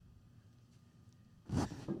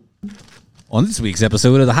On this week's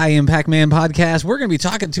episode of the High Impact Man podcast, we're going to be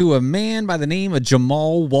talking to a man by the name of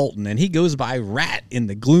Jamaal Walton, and he goes by Rat in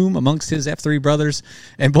the gloom amongst his F3 brothers.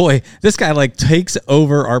 And boy, this guy takes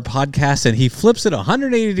over our podcast and he flips it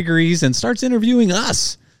 180 degrees and starts interviewing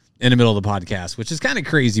us in the middle of the podcast, which is kind of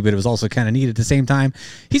crazy, but it was also kind of neat at the same time.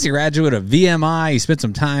 He's a graduate of VMI. He spent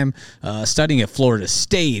some time studying at Florida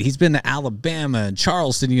State. He's been to Alabama and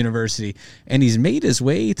Charleston University, and he's made his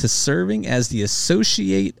way to serving as the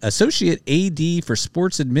associate AD for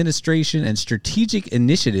Sports Administration and Strategic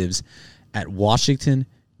Initiatives at Washington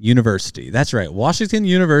University. That's right, Washington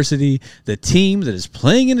University, the team that is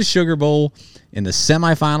playing in the Sugar Bowl in the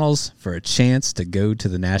semifinals for a chance to go to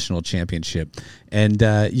the national championship. And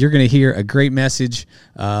you're going to hear a great message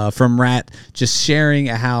from Rat, just sharing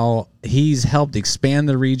how he's helped expand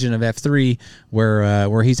the region of F3,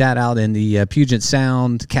 where he's out in the Puget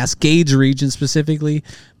Sound, Cascades region specifically,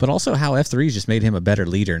 but also how F3 has just made him a better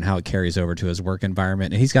leader and how it carries over to his work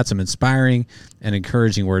environment. And he's got some inspiring and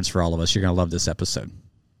encouraging words for all of us. You're going to love this episode.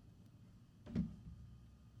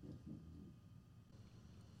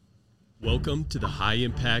 Welcome to the High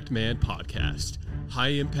Impact Man podcast. High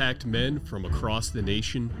impact men from across the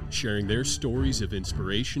nation sharing their stories of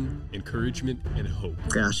inspiration, encouragement, and hope.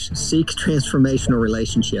 Gosh, seek transformational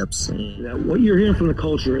relationships. What you're hearing from the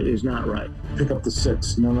culture is not right. Pick up the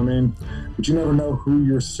six, you know what I mean? But you never know who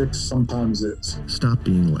your six sometimes is. Stop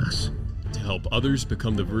being less. To help others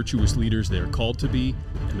become the virtuous leaders they are called to be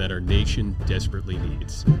and that our nation desperately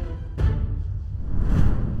needs.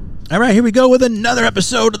 All right, here we go with another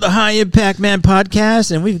episode of the High Impact Man podcast,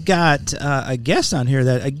 and we've got a guest on here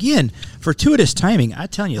that, again, fortuitous timing. I'm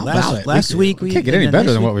telling you, last week we can't get any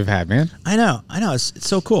better than what we've had, man. I know, it's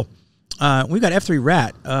so cool. We've got F3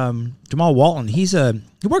 Rat, Jamaal Walton. He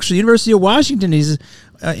works for the University of Washington. He's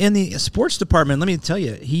in the sports department. Let me tell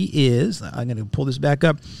you, he is. I'm going to pull this back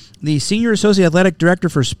up. The Senior Associate Athletic Director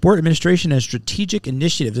for Sport Administration and Strategic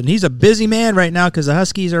Initiatives. And he's a busy man right now because the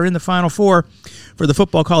Huskies are in the Final Four for the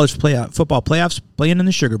football playoffs, playing in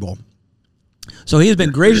the Sugar Bowl. So he has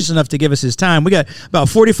been gracious enough to give us his time. We got about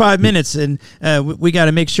 45 minutes, and we got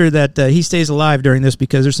to make sure that he stays alive during this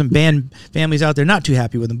because there's some band families out there not too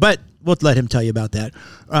happy with him. But we'll let him tell you about that.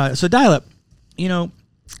 So dial up.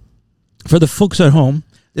 For the folks at home,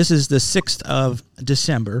 this is the 6th of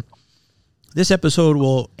December. This episode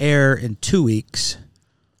will air in 2 weeks.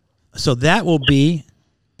 So that will be,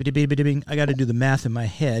 I got to do the math in my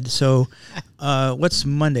head. So what's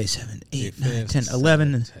Monday? 7, 8, 9, 10,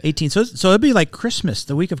 11, 18. So it'll be like Christmas,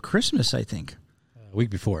 the week of Christmas, I think. Week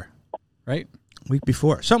before, right? Week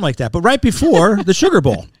before, something like that. But right before the Sugar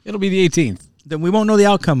Bowl. It'll be the 18th. Then we won't know the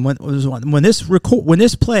outcome. When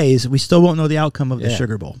this plays, we still won't know the outcome of the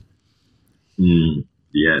Sugar Bowl.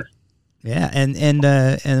 Yes. Yeah, and he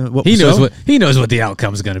knows what the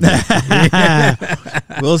outcome's going to be.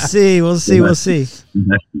 We'll see.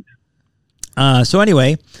 So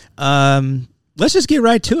anyway, let's just get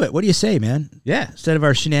right to it. What do you say, man? Yeah. Instead of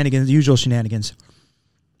our shenanigans, the usual shenanigans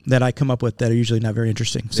that I come up with that are usually not very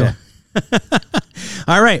interesting. So, yeah.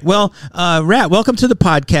 All right. Well, Rat, welcome to the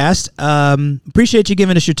podcast. Appreciate you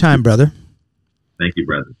giving us your time, brother. Thank you,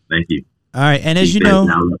 brother. Thank you. All right, and as you know,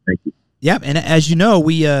 thank you. Yep, and as you know,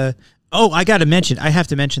 we I have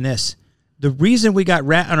to mention this. The reason we got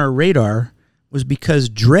Rat on our radar was because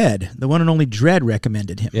Dredd, the one and only Dredd,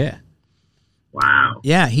 recommended him. Yeah. Wow.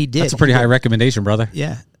 Yeah, he did. That's a pretty high recommendation, brother.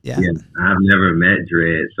 Yeah. I've never met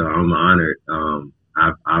Dredd, so I'm honored.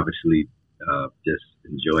 I've obviously just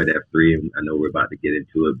enjoyed F3, and I know we're about to get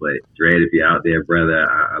into it, but Dredd, if you're out there, brother,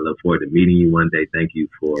 I look forward to meeting you one day. Thank you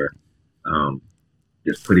for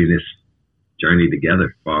just putting this journey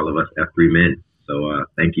together for all of us F3 men. So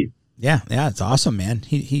thank you. Yeah, it's awesome, man.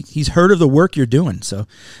 He's heard of the work you're doing, so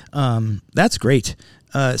that's great.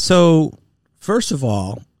 So first of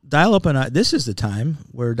all, Dial Up and I. This is the time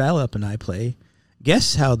where Dial Up and I play.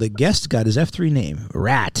 Guess how the guest got his F3 name?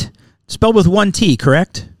 Rat, spelled with one T,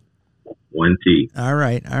 correct? One T. All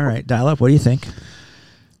right. Dial Up. What do you think?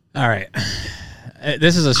 All right,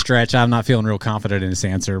 this is a stretch. I'm not feeling real confident in this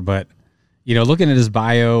answer, but looking at his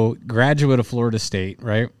bio, graduate of Florida State,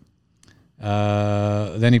 right?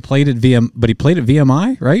 Then he played at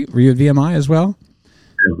VMI, right? Were you at VMI as well?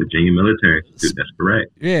 Virginia Military. Dude, that's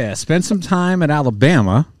correct. Yeah, spent some time at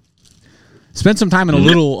Alabama. Spent some time in a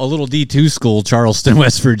little D2 school, Charleston,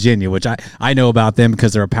 West Virginia, which I know about them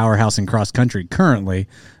because they're a powerhouse in cross country currently.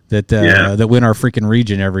 That win our freaking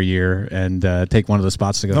region every year and take one of the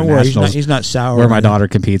spots to go to nationals. He's not sour. Where my daughter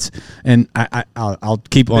competes, and I'll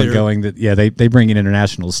keep on going. That they bring in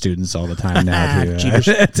international students all the time now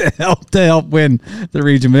to help win the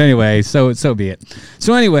region. But anyway, so be it.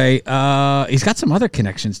 So anyway, he's got some other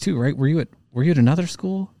connections too, right? Were you at were you at another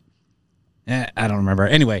school? I don't remember.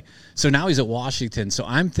 Anyway, so now he's at Washington. So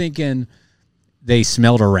I'm thinking they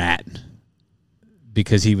smelled a rat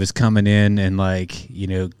because he was coming in and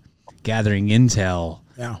gathering intel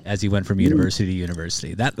as he went from university to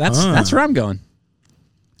university. That's where I'm going.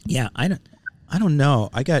 Yeah, I don't know.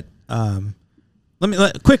 I got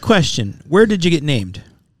quick question. Where did you get named?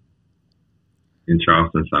 In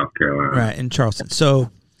Charleston, South Carolina. Right, in Charleston.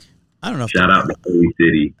 So I don't know. Shout out to Holy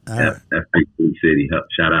City. That's Holy City.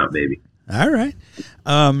 Shout out, baby. All right.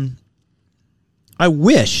 I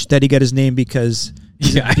wish that he got his name because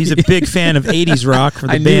he's a big fan of 80s rock for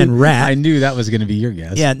the band Rat. I knew that was going to be your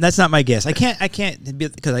guess. Yeah, that's not my guess. I can't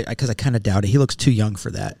because I kind of doubt it. He looks too young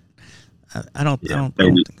for that. I don't think.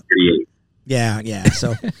 38. Yeah.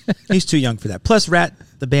 So he's too young for that. Plus, Rat,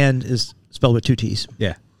 the band, is spelled with 2 T's.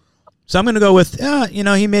 Yeah. So I'm going to go with,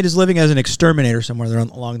 he made his living as an exterminator somewhere there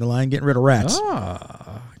along the line, getting rid of rats.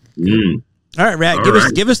 Oh. All right, Rat, All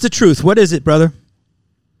right. give us the truth. What is it, brother?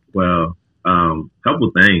 Well,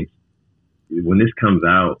 couple things. When this comes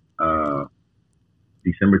out,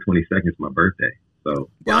 December 22nd is my birthday. So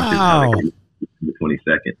wow. The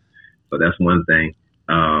 22nd. So that's one thing.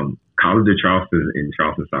 College of Charleston in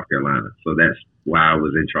Charleston, South Carolina. So that's why I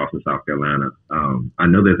was in Charleston, South Carolina. I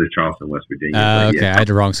know there's a Charleston, West Virginia. Okay, I had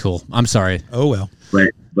the wrong school. I'm sorry. Oh well.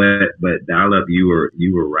 But dial up, you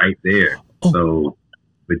were right there. Oh. So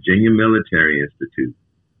Virginia Military Institute,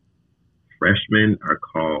 freshmen are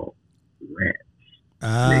called rats. They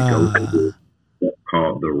go to what's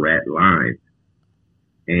called the rat line,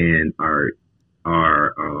 and our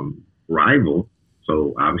rival.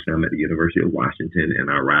 So obviously, I'm at the University of Washington, and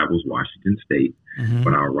our rival is Washington State. Mm-hmm.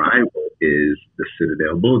 But our rival is the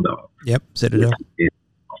Citadel Bulldogs. Yep, Citadel. In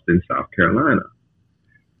Austin, South Carolina.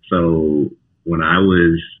 So when I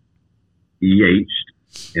was EH'd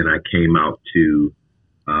and I came out to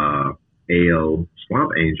AL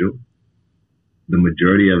Swamp Angel, the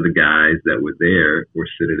majority of the guys that were there were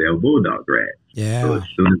Citadel Bulldog grads. Yeah. So as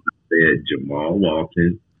soon as I said Jamaal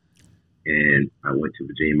Walton and I went to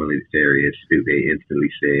Virginia Military Institute, they instantly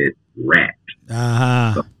said rat.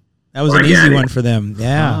 So that was an easy one for them.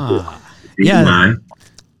 Yeah. Yeah.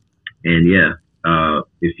 And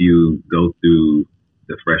if you go through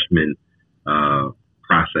the freshman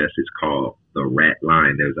process, it's called the rat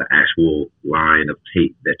line. There's an actual line of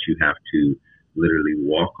tape that you have to literally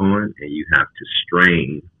walk on, and you have to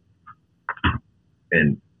strain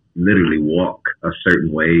and literally walk a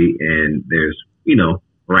certain way. And there's,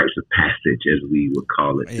 rites of passage, as we would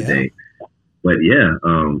call it today. But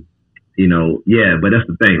but that's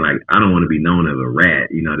the thing. Like, I don't want to be known as a rat.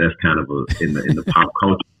 That's kind of in the pop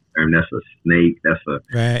culture term, that's a snake. That's a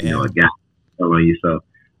a guy on you. So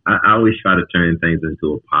I always try to turn things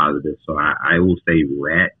into a positive. So I will say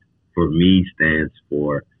rat for me stands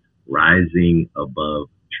for rising above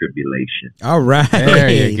tribulation. All right. There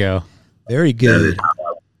you go. Very good. That is how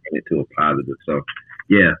I turn it to a positive. So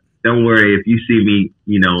don't worry if you see me,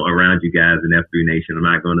 around you guys in F3 Nation. I'm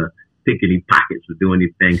not gonna pick any pockets or do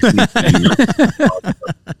anything sneaky.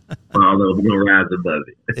 Although we're gonna rise above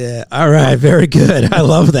it. Yeah. All right. Very good. I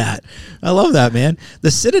love that. Man.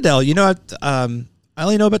 The Citadel. I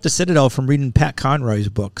only know about the Citadel from reading Pat Conroy's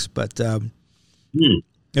books, but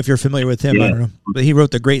if you're familiar with him, I don't know. But he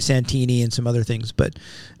wrote The Great Santini and some other things. But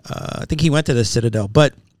I think he went to the Citadel.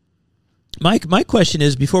 But my question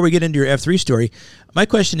is, before we get into your F3 story, my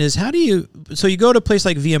question is, so you go to a place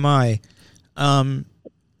like VMI,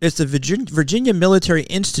 it's the Virginia Military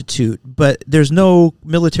Institute, but there's no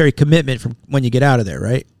military commitment from when you get out of there,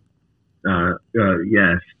 right?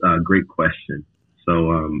 Yes, great question.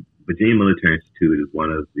 So Virginia Military Institute is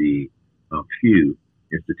one of the few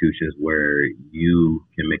institutions where you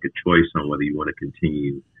can make a choice on whether you want to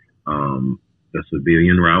continue the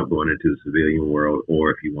civilian route, going into the civilian world, or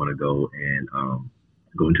if you want to go and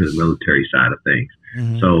go into the military side of things.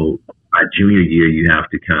 Mm-hmm. So by junior year, you have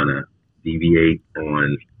to kind of deviate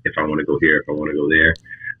on if I want to go here, if I want to go there.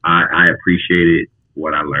 I appreciated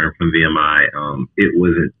what I learned from VMI.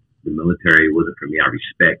 The military wasn't for me. I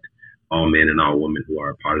respect all men and all women who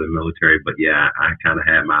are a part of the military, but I kind of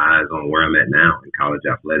had my eyes on where I'm at now in college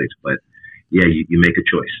athletics. But you make a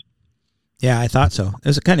choice. Yeah, I thought so.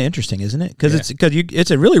 It's kind of interesting, isn't it? Because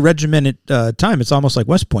it's a really regimented time. It's almost like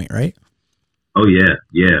West Point, right? Oh yeah.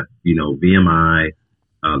 VMI,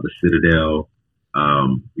 the Citadel.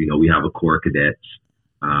 We have a Corps of Cadets,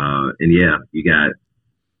 and you got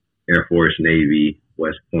Air Force, Navy,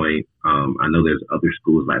 West Point. I know there's other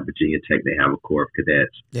schools like Virginia Tech. They have a Corps of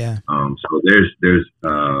Cadets. Yeah. So there's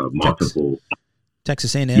multiple.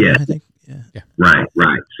 Texas A&M, I think. Yeah. Right.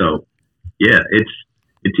 So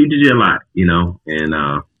it teaches you a lot,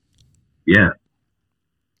 and yeah.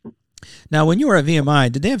 Now, when you were at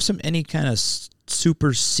VMI, did they have any kind of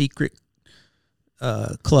super secret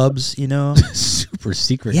clubs? You know, super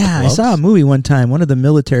secret. Yeah, clubs? I saw a movie one time. One of the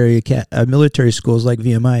military schools like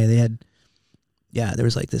VMI, they had. Yeah, there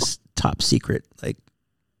was like this top secret, like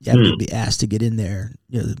you have to be asked to get in there.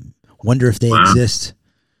 You know, wonder if they exist.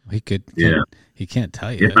 He could. Yeah. He can't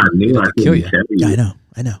tell you. If I knew, I couldn't tell you. Yeah,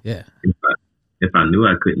 I know. Yeah. If I knew,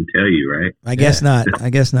 I couldn't tell you, right? I guess not.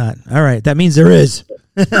 All right, that means there is.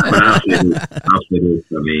 But I'll say this.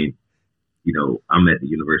 I mean, you know, I'm at the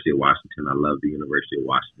University of Washington. I love the University of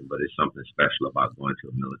Washington, but it's something special about going to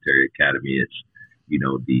a military academy. It's, you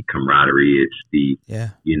know, the camaraderie. It's the,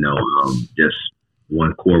 you know, just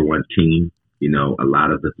one core, one team. You know, a lot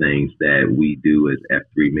of the things that we do as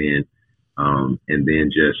F3 men, and then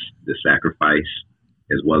just the sacrifice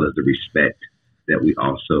as well as the respect that we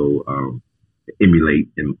also emulate,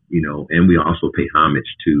 and you know, and we also pay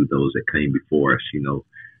homage to those that came before us. You know,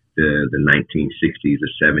 the 1960s, the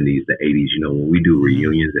 70s, the 80s. You know, when we do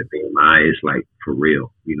reunions at BMI, it's like for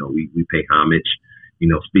real. You know, we pay homage. You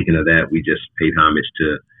know, speaking of that, we just paid homage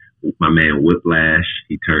to my man Whiplash.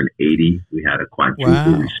 He turned 80. We had a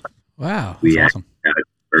quadruple. Wow. We That's awesome. had a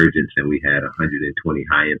convergence, and we had 120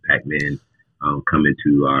 high impact men come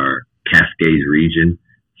into our Cascades region.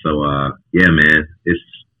 So, yeah, man,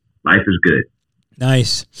 life is good.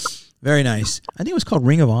 Nice. Very nice. I think it was called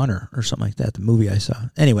Ring of Honor or something like that, the movie I saw.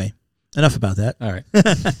 Anyway, enough about that. All right.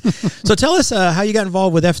 So tell us how you got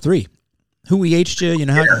involved with F3. Who EH'd you? You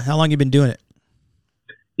know, how long you been doing it?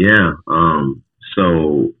 Yeah.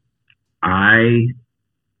 So I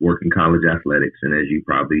work in college athletics, and as you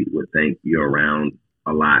probably would think, you're around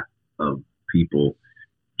a lot of people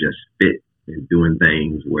just fit and doing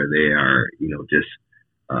things where they are, you know, just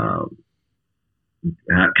kind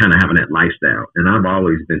of having that lifestyle. And I've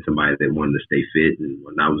always been somebody that wanted to stay fit. And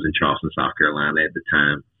when I was in Charleston, South Carolina at the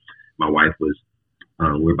time, my wife was,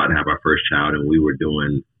 we were about to have our first child, and we were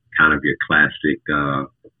doing kind of your classic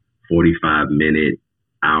 45-minute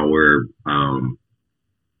hour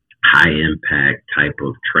high impact type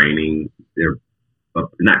of training. They're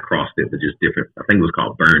not CrossFit, but just different. I think it was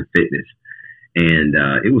called Burn Fitness. And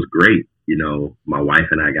it was great. You know, my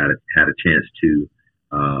wife and I had a chance to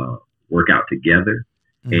work out together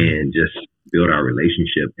and just build our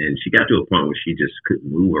relationship. And she got to a point where she just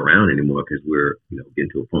couldn't move around anymore because we're, you know,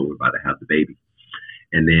 getting to a point where we're about to have the baby.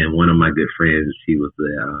 And then one of my good friends, he was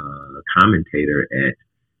the commentator at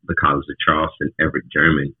the College of Charleston, Everett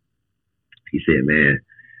German. He said, man,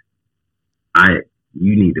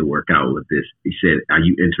 you need to work out with this. He said, are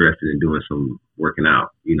you interested in doing some working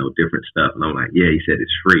out, you know, different stuff? And I'm like, yeah. He said,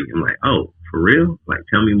 it's free. I'm like, oh, for real? Like,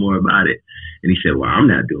 tell me more about it. And he said, well, I'm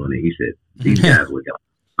not doing it. He said, these guys would go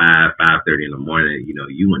 5:30 in the morning. You know,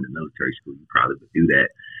 you went to military school, you probably would do that.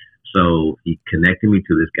 So he connected me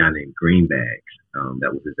to this guy named Greenbags.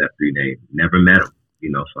 That was his F3 name. Never met him,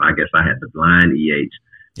 you know, so I guess I had the blind EH.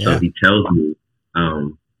 Yeah. So he tells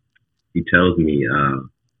me,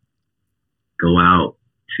 go out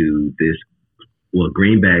to this. Well,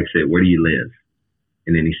 Greenbags said, where do you live?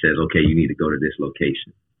 And then he says, okay, you need to go to this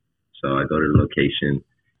location. So I go to the location,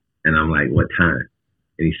 and I'm like, what time?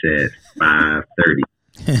 And he said, 5:30.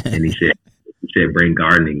 And he said, bring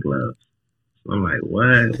gardening gloves. So I'm like,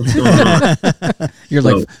 what? What's going on? You're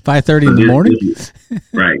like 5:30 in the morning?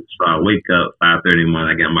 Right. So I wake up 5:30 in the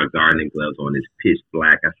morning. I got my gardening gloves on. It's pitch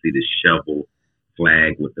black. I see this shovel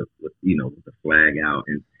flag with the flag out.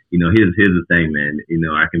 And, you know, here's the thing, man. You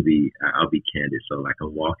know, I'll be candid. So like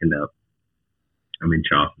I'm walking up, I'm in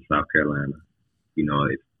Charleston, South Carolina. You know,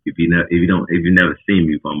 if you've never seen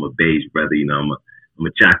me, if I'm a beige brother, you know, I'm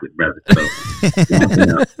a chocolate brother. So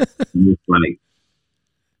walking up, it's like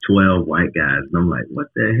 12 white guys, and I'm like, what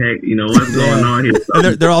the heck? You know, what's going on here?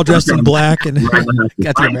 So they're all dressed in black and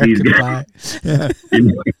got the American flag. Yeah. You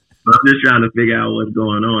know, so I'm just trying to figure out what's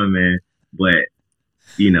going on, man. But,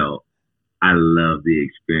 you know, I love the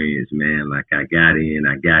experience, man. Like I got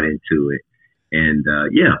into it, and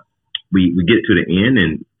yeah, we get to the end,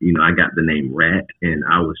 and you know, I got the name Rat, and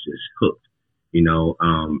I was just hooked. You know,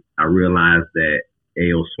 I realized that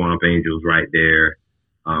AO Swamp Angels right there,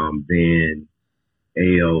 then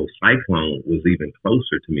AO Cyclone was even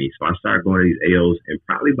closer to me. So I started going to these AOs, and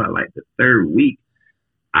probably by like the third week,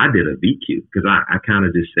 I did a VQ because I kind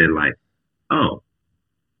of just said like, oh,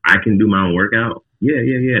 I can do my own workout. Yeah,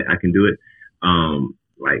 I can do it.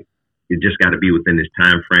 Like it just got to be within this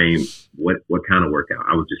time frame. What kind of workout?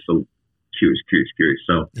 I was just so curious.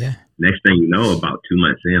 So next thing you know, about 2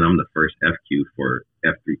 months in, I'm the first FQ for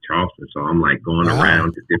F3 Charleston. So I'm like going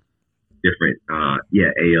around to different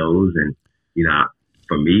AOs, and you know,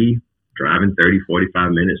 for me, driving 30,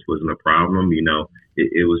 45 minutes wasn't a problem.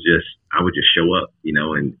 It was just, I would just show up,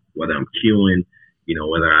 and whether I'm queuing,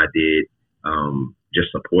 whether I did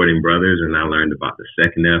just supporting brothers. And I learned about the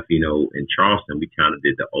second F, in Charleston, we kind of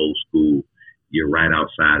did the old school. You're right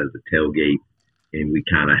outside of the tailgate, and we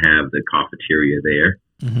kind of have the cafeteria there.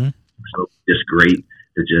 Mm-hmm. So just great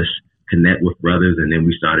to just connect with brothers. And then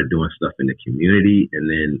we started doing stuff in the community. And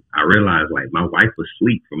then I realized, like, my wife was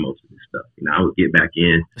asleep for most of this stuff. I would get back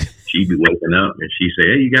in, she'd be waking up, and she'd say,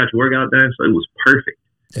 "Hey, you got your workout done?" So it was perfect.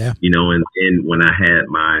 Yeah. And then when I had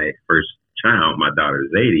my first child, my daughter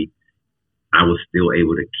Zadie, I was still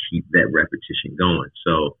able to keep that repetition going.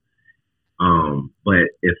 So, but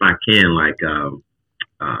if I can, like,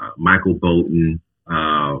 Michael Bolton,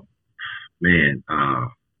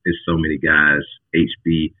 there's so many guys,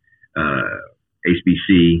 HBC,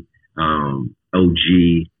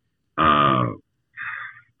 OG,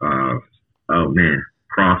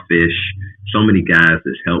 Crawfish, so many guys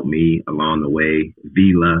that's helped me along the way.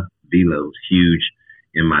 Vila was huge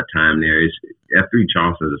in my time there. F3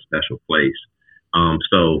 Charleston is a special place.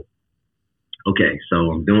 So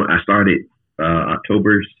I started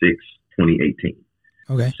October 6, 2018.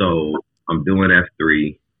 Okay. So I'm doing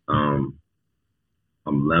F3.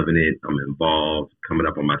 I'm loving it. I'm involved, coming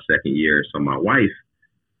up on my second year. So my wife,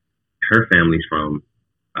 her family's from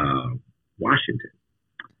Washington.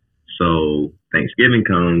 So Thanksgiving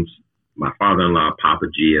comes, my father-in-law, Papa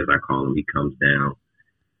G, as I call him, he comes down.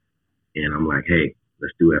 And I'm like, "Hey,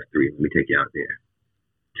 let's do F3. Let me take you out there."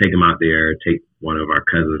 Take him out there, take one of our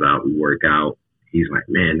cousins out, we work out. He's like,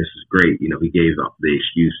 "Man, this is great." He gave up the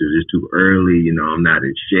excuses. "It's too early. I'm not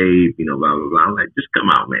in shape, blah, blah, blah." I'm like, "Just come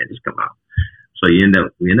out, man. Just come out." So we end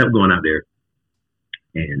up going out there,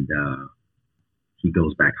 and he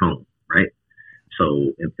goes back home, right?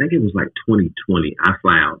 So I think it was like 2020. I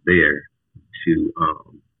fly out there to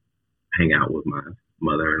hang out with my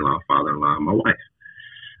mother-in-law, father-in-law, and my wife.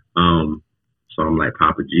 So I'm like,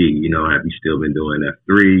 "Papa G, have you still been doing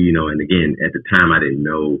F3?" And again, at the time, I didn't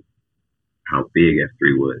know how big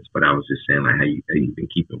F3 was, but I was just saying, like, how you been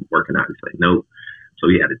keeping working out? He's like, "Nope." So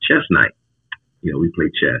we had a chess night. We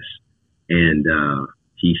played chess. And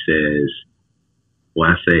he says,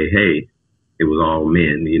 well, I say, "Hey," it was all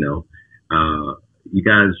men, "you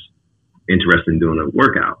guys interested in doing a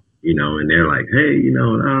workout?" And they're like, "Hey,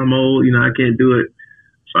 I'm old, I can't do it."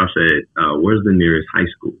 So I said, "Where's the nearest high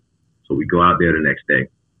school?" So we go out there the next day.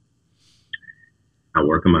 I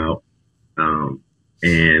work them out.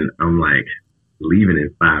 And I'm like, leaving in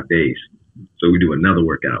 5 days. So we do another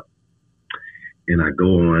workout. And I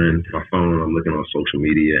go on my phone, I'm looking on social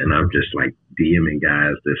media, and I'm just like DMing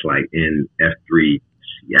guys that's like in F3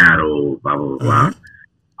 Seattle, blah, blah, blah, blah.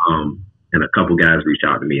 And a couple guys reached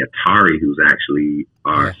out to me. Atari, who's actually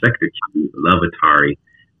our secretary, love Atari.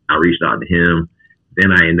 I reached out to him.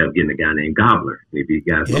 Then I ended up getting a guy named Gobbler. If you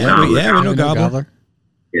guys know Gobbler. Yeah, we know Gobbler.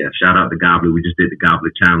 Yeah, shout out to Gobbler. We just did the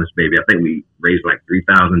Gobbler Challenge, baby. I think we raised like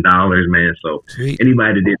 $3,000, man. So Sweet.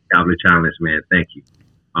 Anybody that did the Gobbler Challenge, man, thank you.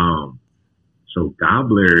 So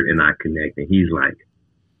Gobbler and I connect, and he's like,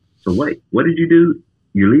 "So wait, what did you do?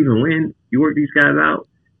 You're leaving when? You work these guys out?"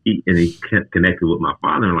 He connected with my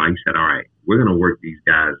father-in-law. He said, "All right, we're going to work these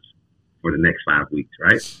guys for the next 5 weeks,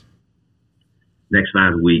 right?" Next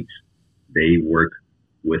 5 weeks, they work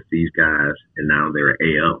with these guys, and now they're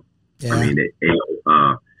AO. Yeah. I mean,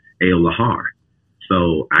 AO Lahar.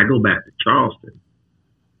 So I go back to Charleston,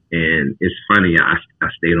 and it's funny. I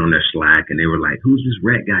stayed on their Slack, and they were like, "Who's this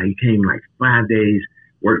red guy? He came like 5 days,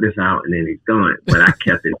 worked this out, and then he's gone." But I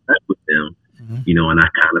kept in touch with them, and I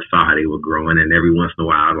kind of saw how they were growing. And every once in a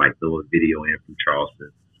while, I'd like throw a video in from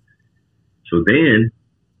Charleston. So then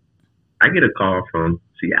I get a call from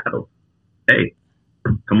Seattle. "Hey,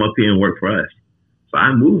 come up here and work for us." So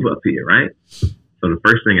I move up here, right? So the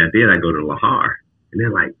first thing I did, I go to Lahar, and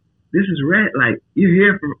they're like, "This is Red. Like, you're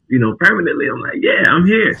here for, permanently." I'm like, "Yeah, I'm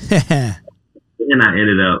here." And I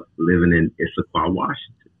ended up living in Issaquah,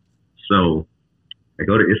 Washington. So I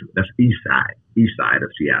go to that's east side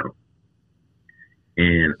of Seattle.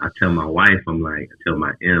 And I tell my wife, I tell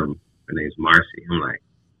my M, her name's Marci, I'm like,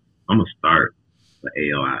 "I'm gonna start the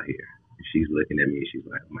AO out here." And she's looking at me, and she's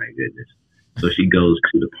like, "Oh my goodness." So she goes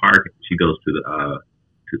to the park. She goes to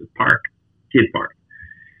the park, kid park,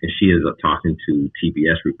 and she ends up talking to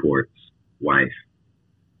TBS Report's wife,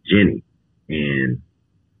 Jenny, and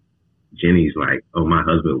Jenny's like, "Oh, my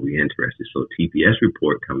husband will be interested." So TBS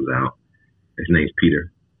Report comes out. His name's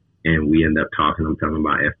Peter, and we end up talking. I'm talking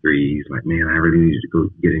about F3. He's like, "Man, I really need to go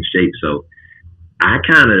get in shape." So I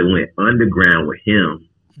kind of went underground with him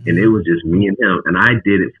And it was just me and him. And I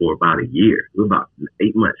did it for about a year. It was about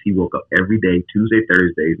 8 months. He woke up every day, Tuesday,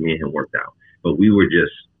 Thursdays, me and him worked out. But we weren't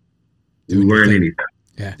anything.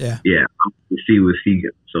 Yeah. Yeah. See what he.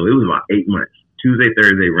 So it was about 8 months. Tuesday,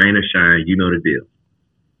 Thursday, rain or shine, you know the deal.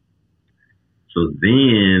 So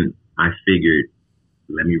then I figured,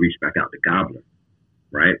 let me reach back out to Gobbler,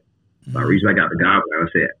 right? So I reached back out to Gobbler and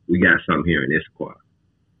I said, we got something here in Issaquah.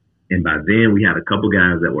 And by then we had a couple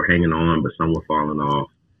guys that were hanging on, but some were falling off.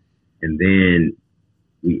 And then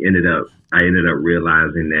I ended up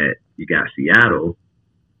realizing that you got Seattle,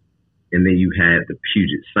 and then you had the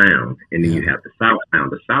Puget Sound, and then you have the South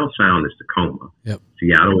Sound. The South Sound is Tacoma. Yep.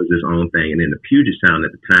 Seattle is its own thing. And then the Puget Sound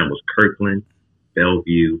at the time was Kirkland,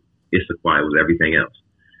 Bellevue, Issaquah, it was everything else.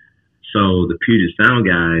 So the Puget Sound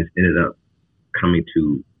guys ended up coming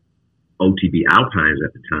to OTB Alpines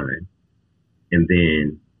at the time. And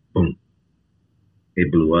then, boom,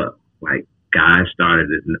 it blew up. Like, guys started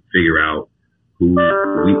to figure out who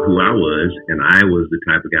I was, and I was the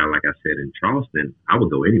type of guy, like I said, in Charleston, I would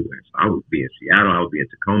go anywhere. So I would be in Seattle, I would be in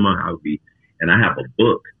Tacoma, and I have a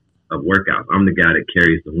book of workouts. I'm the guy that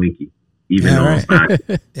carries the Winky, even on side.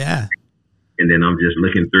 Yeah. And then I'm just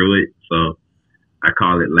looking through it. So I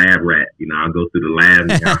call it lab rat. I'll go through the lab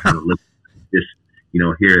and I'll kind of look just,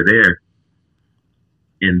 here or there.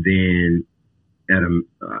 And then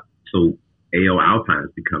so AO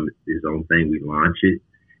Alpines become his own thing. We launch it.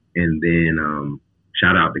 And then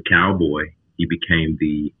shout out to Cowboy. He became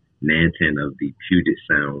the Nantan of the Puget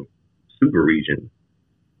Sound super region.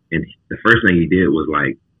 And the first thing he did was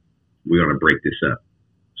like, we're going to break this up.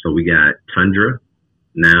 So we got Tundra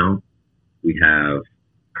now. We have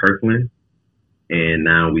Kirkland. And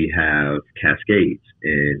now we have Cascades.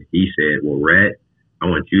 And he said, well, Rhett, I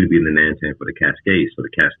want you to be in the Nantan for the Cascades. So the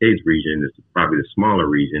Cascades region is probably the smaller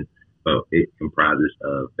region, but it comprises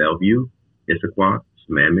of Bellevue, Issaquah,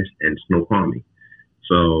 Sammamish, and Snoqualmie.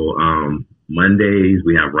 So Mondays,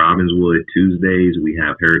 we have Robbinswood. Tuesdays, we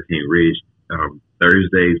have Hurricane Ridge.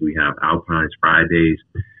 Thursdays, we have Alpines. Fridays,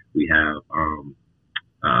 we have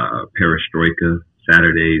Perestroika.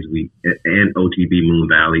 Saturdays, and OTB Moon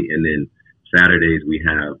Valley. And then Saturdays, we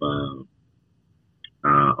have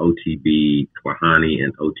OTB Klahani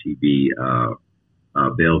and OTB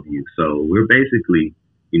Bellevue. So we're basically,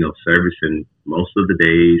 servicing most of the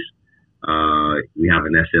days. We have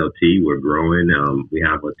an SLT. We're growing. We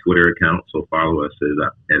have a Twitter account, so follow us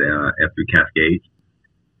at F3 Cascades.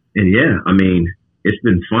 And yeah, I mean, it's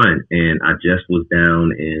been fun. And I just was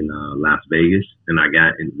down in Las Vegas, and I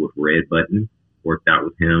got in with Red Button, worked out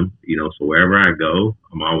with him. So wherever I go,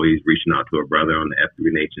 I'm always reaching out to a brother on the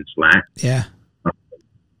F3 Nation Slack. Yeah.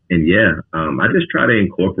 And yeah, I just try to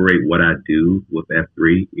incorporate what I do with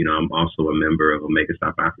F3. I'm also a member of Omega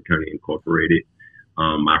Psi Phi Fraternity Incorporated.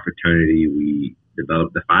 My fraternity, we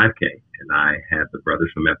developed the 5K, and I had the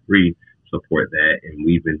brothers from F3 support that, and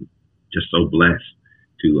we've been just so blessed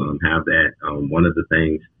to have that. One of the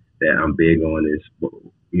things that I'm big on is,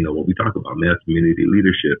 what we talk about, male community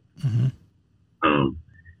leadership. Mm-hmm.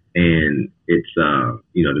 And it's, the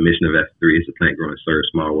mission of F3 is to plant, grow, and serve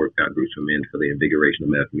small workout groups for men for the invigoration of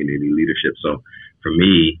male community leadership. So for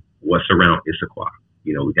me, what's around Issaquah?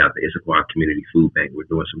 We got the Issaquah Community Food Bank. We're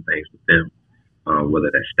doing some things with them,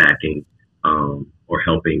 whether that's stacking or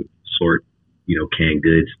helping sort, canned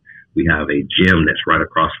goods. We have a gym that's right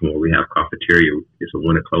across from where we have cafeteria. It's a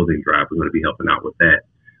winter clothing drive. We're going to be helping out with that.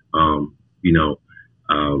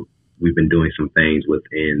 We've been doing some things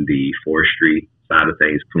within the forestry side of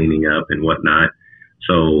things, cleaning up and whatnot.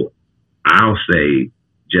 So I'll say,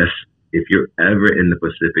 just if you're ever in the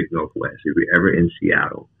Pacific Northwest, if you're ever in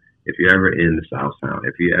Seattle, if you're ever in the South Sound,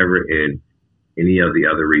 if you're ever in any of the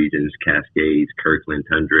other regions, Cascades, Kirkland,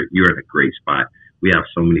 Tundra, you're in a great spot. We have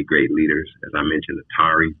so many great leaders. As I mentioned,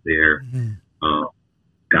 Atari's there,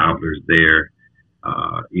 Gobbler's there,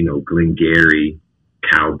 Glengarry,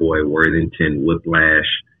 Cowboy, Worthington,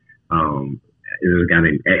 Whiplash. There's a guy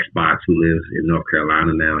named Xbox who lives in North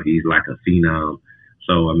Carolina now. He's like a phenom.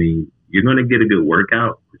 So, I mean, you're going to get a good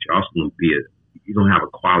workout, but you're also going to you're going to have a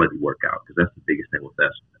quality workout, because that's the biggest thing with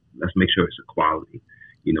us. Let's make sure it's a quality.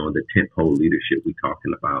 The tentpole leadership we're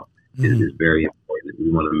talking about is very important. We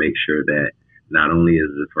want to make sure that not only is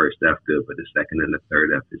the first F good, but the second and the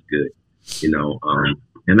third F is good.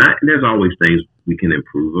 And there's always things we can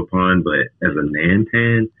improve upon, but as a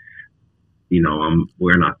Nantan,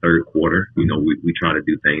 we're in our third quarter. We try to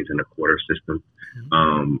do things in a quarter system.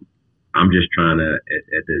 I'm just trying to,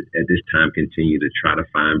 at this time, continue to try to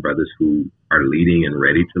find brothers who are leading and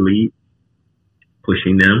ready to lead,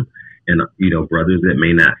 pushing them. And, brothers that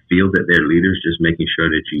may not feel that they're leaders, just making sure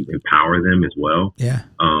that you empower them as well. Yeah.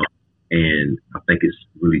 And I think it's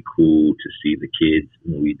really cool to see the kids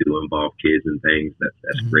when we do involve kids and things.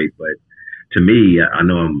 That's great. But to me, I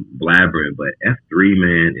know I'm blabbering, but F3,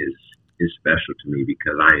 man, is special to me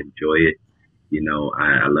because I enjoy it. You know,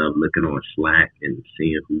 I love looking on Slack and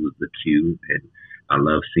seeing who's the Q, and I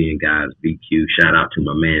love seeing guys BQ. Shout out to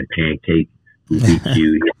my man Pancake, who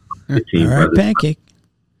BQ. The team all right, brothers. Pancake.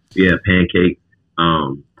 Yeah, Pancake.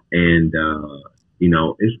 You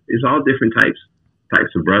know, it's all different types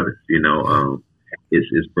of brothers. You know,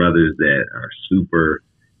 it's brothers that are super,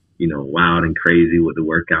 you know, wild and crazy with the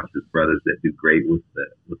workouts. It's brothers that do great with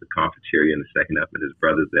the cafeteria and the second up, and it's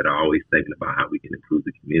brothers that are always thinking about how we can improve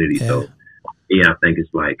the community. Yeah. So, yeah, I think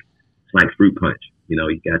it's like fruit punch. You know,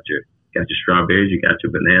 you got your strawberries, you got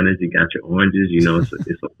your bananas, you got your oranges. You know, it's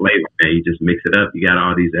a flavor, man. You just mix it up. You got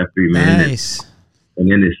all these F3 men. Nice. And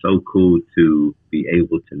then it's so cool to be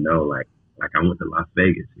able to know, like I went to Las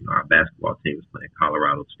Vegas. You know, our basketball team was playing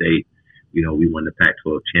Colorado State. You know, we won the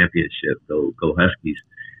Pac-12 championship. Go Huskies!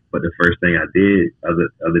 But the first thing I did,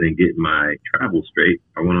 other than getting my travel straight,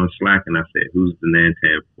 I went on Slack and I said, "Who's the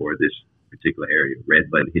Nantan for this particular area?" Red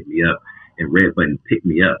Button hit me up, and Red Button picked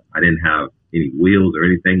me up. I didn't have any wheels or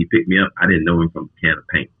anything. He picked me up. I didn't know him from a can of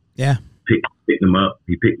paint. Yeah. Picked him up.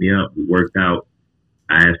 He picked me up. We worked out.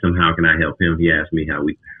 I asked him, how can I help him? He asked me how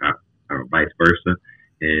vice versa.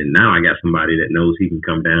 And now I got somebody that knows he can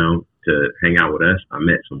come down to hang out with us. I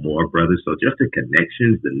met some more brothers. So just the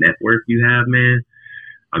connections, the network you have, man,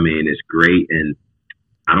 I mean, it's great. And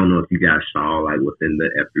I don't know if you guys saw, like within the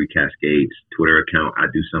F3 Cascades Twitter account, I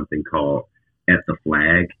do something called At the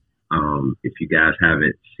Flag. If you guys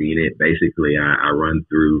haven't seen it, basically I run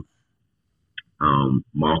through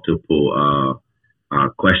multiple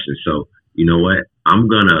questions. So you know what? I'm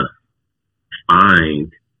going to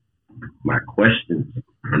find my questions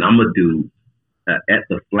and I'm going to do At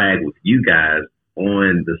the Flag with you guys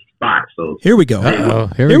on the spot. So here we go.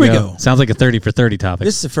 Here we go. Sounds like a 30 for 30 topic.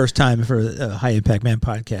 This is the first time for a High Impact Man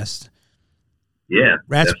podcast. Yeah.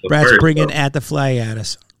 Rat's bringing At the Flag at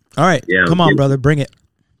us. All right. Yeah, come on, brother. Bring it.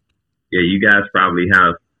 Yeah, you guys probably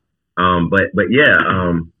have. But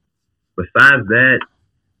yeah, besides that,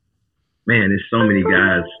 man, there's so many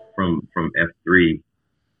guys from F3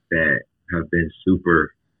 that have been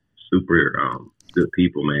super good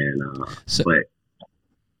people, man. But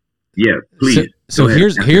yeah, please. So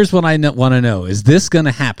here's what I want to know: is this going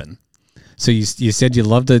to happen? So you said you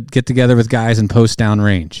love to get together with guys and post down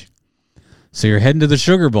range. So you're heading to the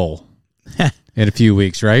Sugar Bowl in a few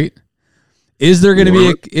weeks, right? Is there going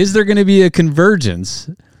to be a convergence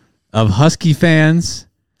of Husky fans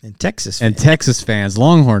and Texas fans,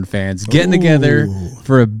 Longhorn fans getting together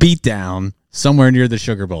for a beatdown somewhere near the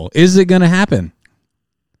Sugar Bowl? Is it going to happen?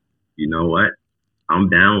 You know what? I'm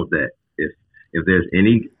down with that. If there's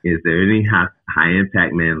any high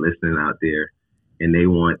impact man listening out there and they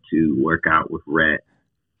want to work out with Rat,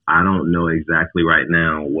 I don't know exactly right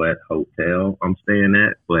now what hotel I'm staying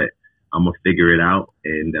at, but I'm gonna figure it out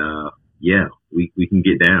and yeah, we can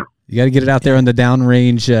get down. You got to get it out there on the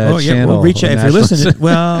downrange channel. We'll reach out if you're listening.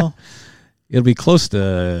 Well, it'll be close to.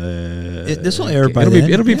 This will air by then.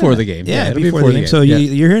 It'll be before the game. Yeah, it'll be before the game. So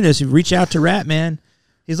you're hearing this. Reach out to Rat, man.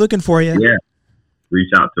 He's looking for you. Yeah,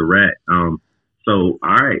 reach out to Rat. So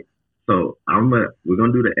all right. So we're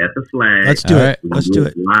gonna do the At the Flag. Let's do it. Let's do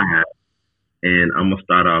it live. And I'm gonna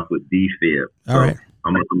start off with D-Fib. All right.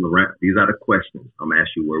 I'm gonna these are the questions. I'm gonna ask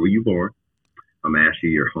you, where were you born? I'm gonna ask you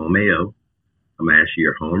your home AO. I'm gonna ask you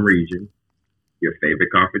your home region, your favorite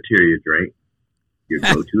cafeteria drink, your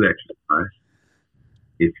go-to exercise.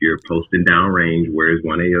 If you're posting downrange, where is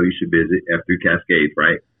one AO you should visit? F3 Cascades,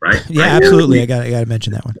 right? Yeah, right, absolutely. I got to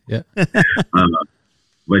mention that one. Yeah.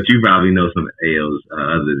 But you probably know some AOs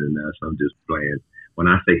other than us. I'm just playing. When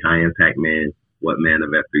I say high impact man, what man of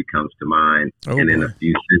F3 comes to mind? And in a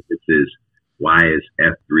few sentences, why is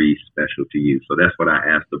F3 special to you? So that's what I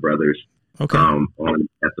asked the brothers on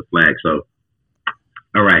At the Flag. So,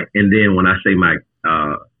 all right. And then when I say my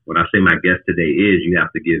guest today is, you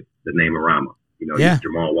have to give the name of Rama. You know,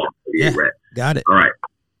 Jamaal Walton. Yeah, got it. All right.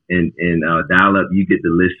 And dial up, you get to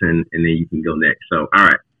listen, and then you can go next. So, all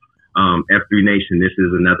right. F3 Nation, this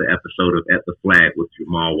is another episode of At the Flag with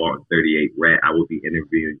Jamaal Walton, 38 Rat. I will be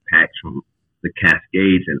interviewing Packs from the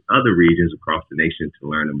Cascades and other regions across the nation to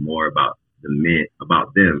learn more about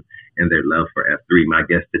them and their love for F3. My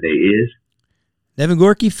guest today is Nevin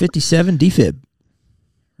Gorky, 57 D-Fib.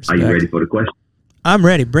 Are you ready for the question? I'm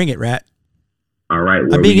ready. Bring it, Rat. All right.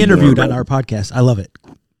 I'm being interviewed on our podcast. I love it.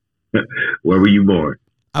 Where were you born?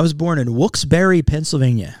 I was born in Wilkes-Barre,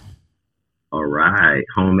 Pennsylvania. All right.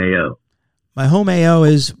 Home AO. My home AO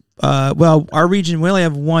is Well, our region, we only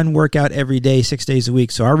have one workout every day, 6 days a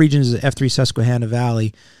week. So our region is the F3 Susquehanna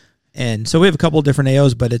Valley. And so we have a couple of different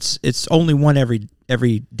AOs, but it's only one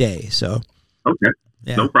every day. So Okay.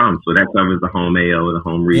 yeah. No problem. So that covers the home AO, the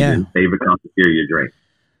home region, favorite cafeteria drink.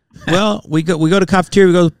 Well, we go to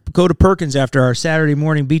cafeteria. We go to Perkins after our Saturday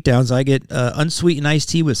morning beatdowns. I get unsweetened iced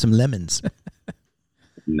tea with some lemons.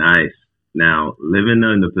 Nice. Now, living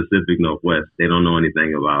in the Pacific Northwest, they don't know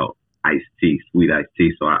anything about iced tea, sweet iced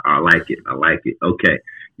tea. So I like it. I like it. Okay.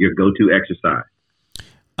 Your go-to exercise.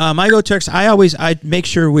 My go-to exercise, I make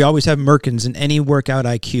sure we always have Merkins in any workout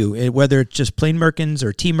I cue, whether it's just plain Merkins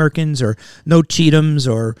or T Merkins or no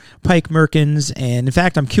Cheatums or Pike Merkins. And in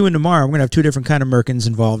fact, I'm cueing tomorrow. I'm going to have two different kind of Merkins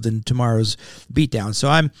involved in tomorrow's beatdown. So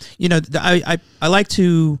I like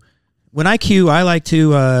to, when I cue, I like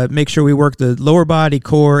to make sure we work the lower body,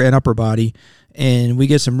 core, and upper body, and we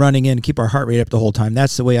get some running in and keep our heart rate up the whole time.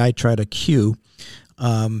 That's the way I try to cue.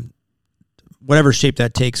 Whatever shape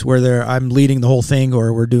that takes, whether I'm leading the whole thing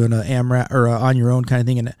or we're doing an AMRAP or a on your own kind of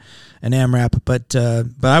thing, and an AMRAP. But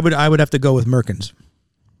I would have to go with Merkins.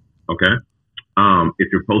 Okay. If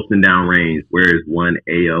you're posting down range, where is one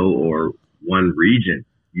AO or one region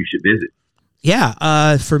you should visit?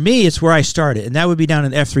 Yeah, for me, it's where I started, and that would be down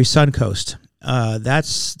in F3 Suncoast.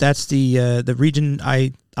 That's the region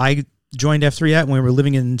I joined F3 at when we were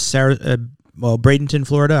living in Bradenton,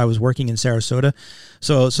 Florida. I was working in Sarasota.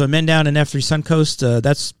 So men down in F3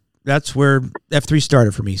 Suncoast, that's where F3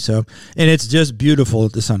 started for me. So, and it's just beautiful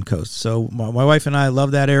at the Suncoast. So my wife and I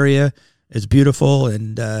love that area. It's beautiful,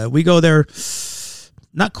 and we go there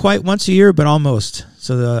not quite once a year, but almost.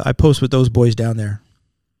 So I post with those boys down there.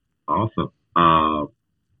 Awesome.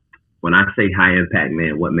 When I say high impact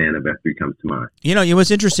man, what man of F3 comes to mind? You know what's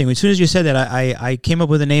interesting? As soon as you said that, I came up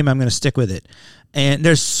with a name. I'm going to stick with it. And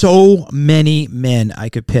there's so many men I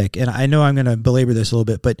could pick. And I know I'm going to belabor this a little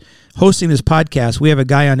bit, but hosting this podcast, we have a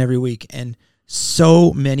guy on every week, and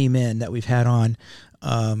so many men that we've had on.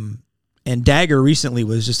 And Dagger recently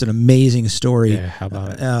was just an amazing story. Yeah, how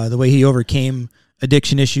about it? The way he overcame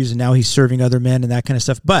addiction issues, and now he's serving other men and that kind of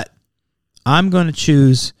stuff. But I'm going to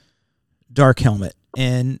choose Dark Helmet.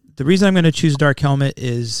 And the reason I'm going to choose Dark Helmet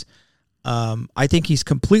is I think he's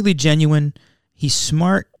completely genuine. He's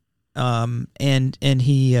smart, and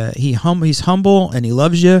he's humble, and he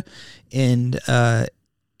loves you,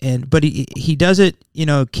 but he does it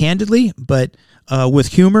candidly, but with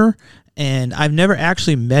humor. And I've never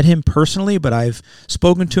actually met him personally, but I've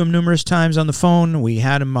spoken to him numerous times on the phone. We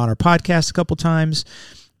had him on our podcast a couple times.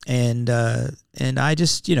 And I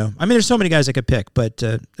just, there's so many guys I could pick, but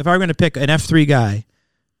if I were going to pick an F3 guy,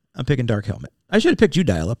 I'm picking Dark Helmet. I should have picked you,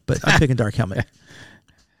 Dial Up, but I'm picking Dark Helmet.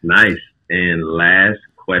 Nice. And last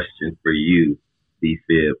question for you,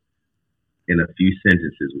 D-Fib. In a few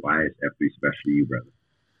sentences, why is F3 special to you, brother?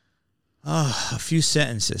 Oh, a few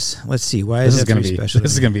sentences. Let's see. Why This is is going F3 to be special?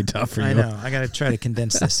 this is going to be tough for you. I know. I got to try to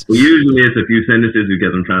condense this. Well, usually it's a few sentences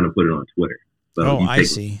because I'm trying to put it on Twitter. So I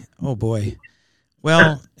see. Oh, boy.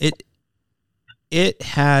 Well, it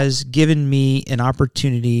has given me an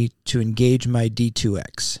opportunity to engage my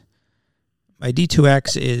D2X. My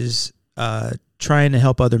D2X is trying to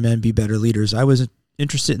help other men be better leaders. I was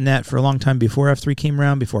interested in that for a long time before F3 came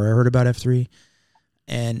around, before I heard about F3.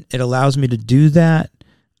 And it allows me to do that.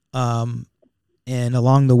 And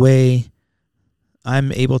along the way,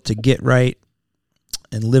 I'm able to get right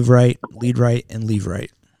and live right, lead right, and leave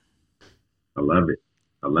right. I love it.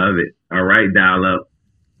 I love it. All right, Dial Up.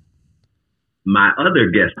 My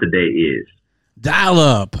other guest today is Dial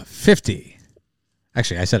Up 50.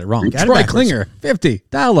 Actually, I said it wrong. Got it Troy backwards. Klinger 50.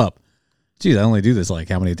 Dial Up. Geez, I only do this like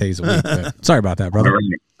how many days a week? But sorry about that, all brother. right.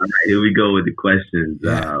 Here we go with the questions.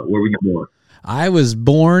 Yeah. Where were you born? I was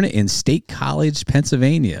born in State College,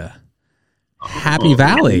 Pennsylvania. Happy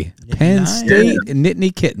Valley, Penn Nice. State,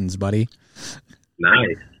 Nittany Kittens, buddy.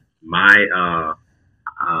 Nice. My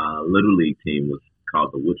Little League team was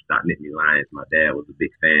called the Woodstock Nittany Lions. My dad was a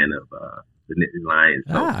big fan of the Nittany Lions.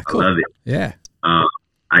 So Cool. I love it. Yeah.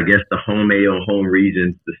 I guess the home AO home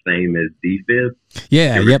region's the same as D-Fib.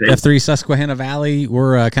 Yeah, Give or yep. take. F3 Susquehanna Valley.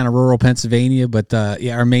 We're kind of rural Pennsylvania, but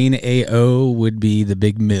our main AO would be the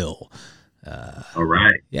Big Mill. All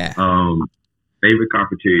right. Yeah. Favorite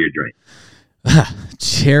cafeteria drink?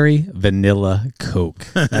 Cherry vanilla Coke.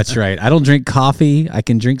 That's right. I don't drink coffee. I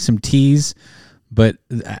can drink some teas, but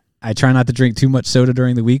I try not to drink too much soda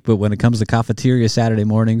during the week. But when it comes to cafeteria Saturday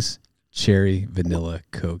mornings, cherry vanilla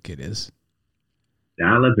Coke it is.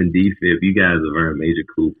 Dial Up and D-Fib, you guys have earned major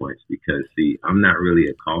cool points because, see, I'm not really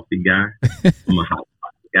a coffee guy. I'm a hot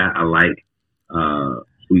coffee guy. I like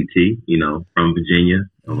sweet tea, from Virginia.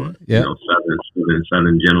 Yeah.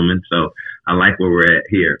 Southern gentleman. So I like where we're at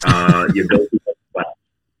here. Your go-to exercise.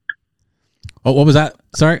 Oh, what was that?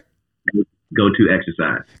 Sorry. Go-to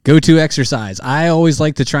exercise. Go-to exercise. I always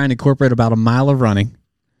like to try and incorporate about a mile of running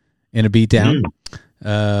in a beat down.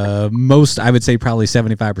 Most, I would say probably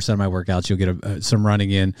 75% of my workouts, you'll get some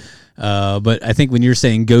running in. But I think when you're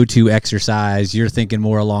saying go-to exercise, you're thinking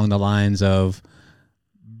more along the lines of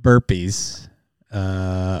burpees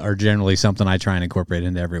are generally something I try and incorporate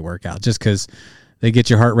into every workout just because they get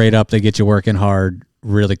your heart rate up, they get you working hard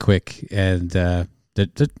really quick, and they're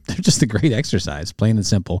just a great exercise, plain and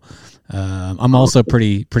simple. I'm also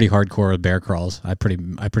pretty hardcore with bear crawls. I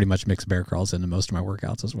pretty much mix bear crawls into most of my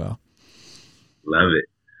workouts as well. Love it.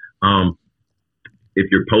 If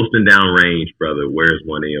you're posting down range, brother, where's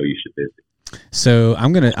one AO you should visit? So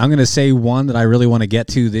I'm gonna say one that I really want to get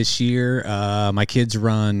to this year. My kids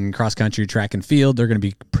run cross country, track and field. They're going to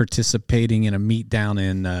be participating in a meet down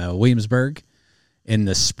in Williamsburg in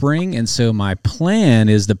the spring, and so my plan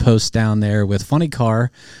is to post down there with Funny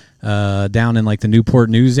Car down in like the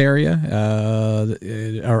Newport News area,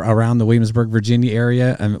 around the Williamsburg, Virginia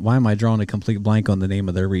area. And why am I drawing a complete blank on the name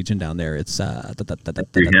of their region down there? It's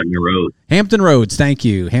Hampton Roads. Hampton Roads. Thank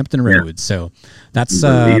you, Hampton Roads. So that's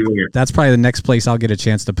probably the next place I'll get a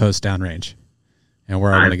chance to post downrange, and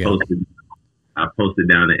where I want to go. I posted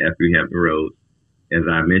down at F3 Hampton Roads. As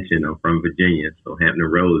I mentioned, I'm from Virginia, so Hampton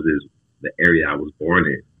Roads is the area I was born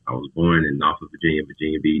in. I was born in Norfolk, Virginia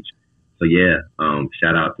Beach. So yeah,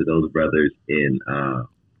 shout out to those brothers in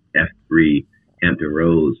F3 Hampton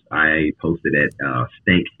Roads. I posted at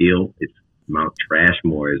Stank Hill. It's Mount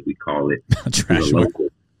Trashmore, as we call it. Trashmore.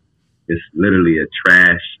 It's literally a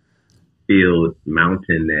trash filled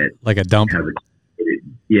mountain that like a dump.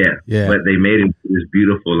 Yeah, but they made it this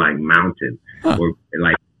beautiful like mountain, or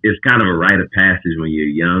like it's kind of a rite of passage when you're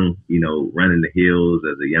young, running the hills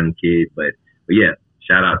as a young kid. But yeah.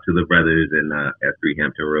 Shout out to the brothers in F3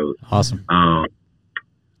 Hampton Roads. Awesome.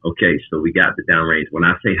 Okay, so we got the downrange. When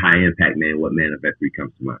I say high impact man, what man of F3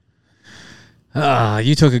 comes to mind?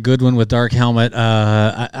 You took a good one with Dark Helmet.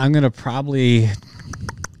 I'm gonna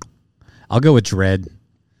I'll go with Dread.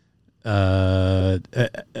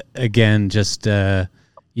 Again, just I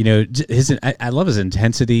love his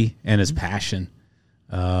intensity and his passion.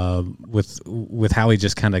 With how he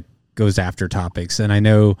just kind of goes after topics, and I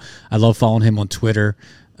know I love following him on Twitter.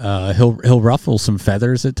 He'll ruffle some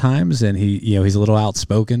feathers at times, and he's a little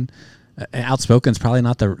outspoken. Outspoken is probably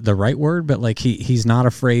not the right word, but like he's not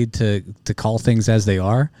afraid to call things as they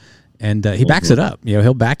are, and he backs it up.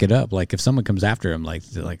 He'll back it up. Like if someone comes after him, like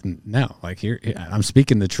no, like here I'm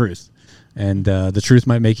speaking the truth, and the truth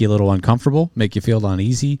might make you a little uncomfortable, make you feel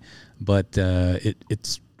uneasy, but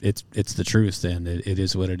it's the truth, and it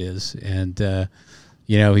is what it is, and.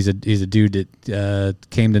 He's a dude that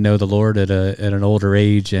came to know the Lord at an older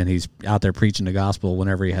age, and he's out there preaching the gospel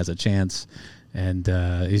whenever he has a chance, and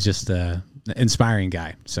he's just an inspiring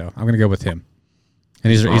guy. So I'm going to go with him.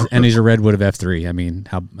 And he's a redwood of F3. I mean,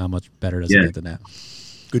 how much better does it get than that?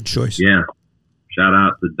 Good choice. Yeah. Shout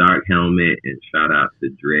out to Dark Helmet and shout out to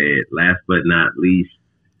Dread. Last but not least,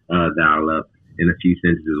 dial up in a few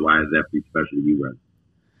sentences why is F3 special to you, brother?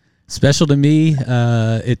 Special to me,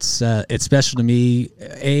 it's special to me.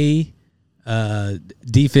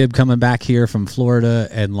 DFib coming back here from Florida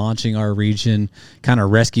and launching our region kind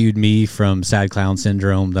of rescued me from sad clown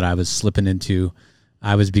syndrome that I was slipping into.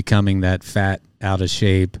 I was becoming that fat, out of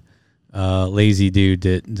shape, lazy dude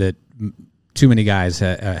that too many guys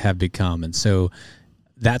have become, and so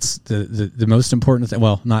that's the most important thing.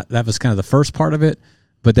 Well, that was kind of the first part of it,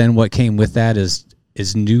 but then what came with that is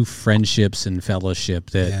new friendships and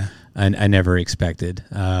fellowship that I never expected.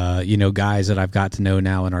 Guys that I've got to know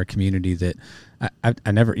now in our community that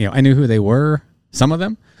I never, I knew who they were, some of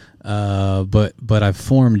them, but I've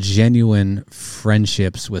formed genuine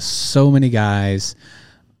friendships with so many guys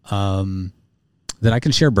that I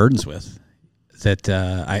can share burdens with that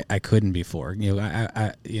I couldn't before.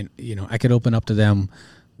 I could open up to them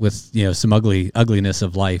with some ugliness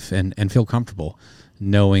of life and feel comfortable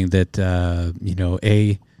knowing that they're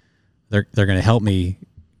going to help me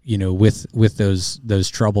with those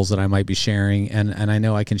troubles that I might be sharing, and I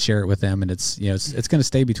know I can share it with them, and it's going to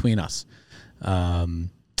stay between us. And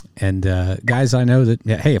guys, I know that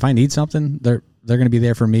hey, if I need something, they're going to be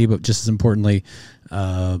there for me, but just as importantly,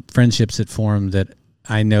 friendships that form that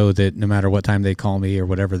I know that no matter what time they call me or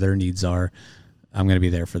whatever their needs are, I'm going to be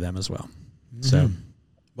there for them as well. Mm-hmm. So,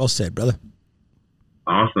 well said, brother.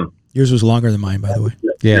 Awesome. Yours was longer than mine, by the way.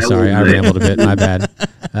 Yeah, sorry, I rambled a bit. My bad.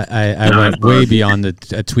 I went way beyond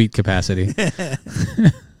the tweet capacity. I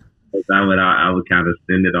would kind of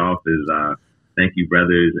send it off as thank you,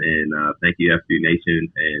 brothers, and thank you, F3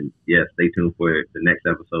 Nation. And yeah, stay tuned for the next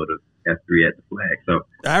episode of F3 at the Flag. So,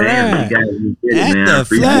 All damn, right. you guys did it, At man. the I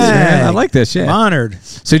appreciate Flag. it. I like this. Yeah. I'm honored.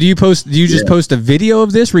 So do you post? Do you just post a video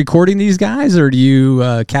of this recording these guys, or do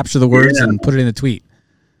you capture the words Yeah. and put it in a tweet?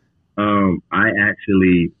 I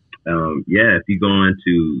actually, if you go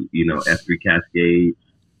into, F3 Cascade,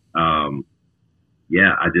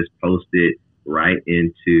 I just post it right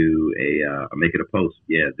into I make it a post.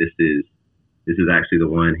 Yeah, this is actually the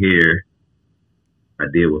one here I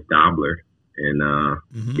did with Gobbler. And,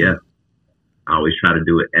 I always try to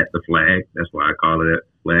do it at the Flag. That's why I call it at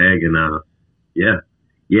the Flag. And,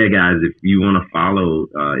 guys, if you want to follow,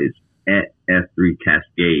 it's at F3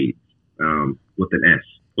 Cascades, with an S,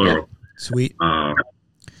 plural. Sweet. Uh,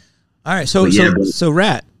 All right. So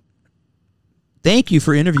Rat, thank you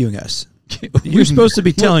for interviewing us. You're supposed to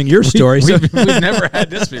be telling your story. We've never had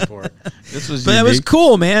this before. This was, but that was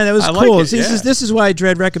cool, man. That was I like cool. it, See, yeah. this is why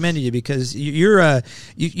Dredd recommended you, because you're on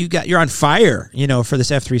fire, for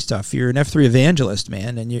this F3 stuff. You're an F3 evangelist,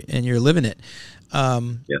 man, and you're living it.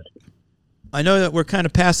 yes. I know that we're kind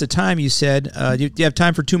of past the time. You said, do you have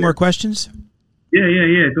time for two more questions? Yeah.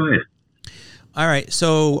 Go ahead. All right.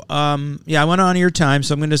 So, I went on your time,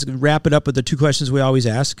 so I'm going to just wrap it up with the two questions we always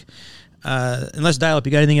ask. And let's dial up.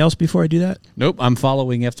 You got anything else before I do that? Nope. I'm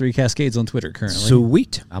following F3 Cascades on Twitter currently.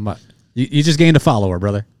 Sweet. You just gained a follower,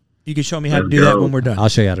 brother. You can show me how to do that when we're done. I'll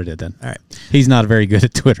show you how to do it then. All right. He's not very good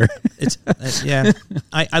at Twitter.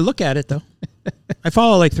 I look at it though. I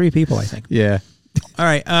follow like 3 people, I think. Yeah. All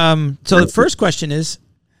right. So the first question is.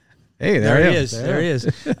 Hey, There he is.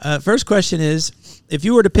 First question is, if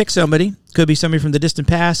you were to pick somebody, could be somebody from the distant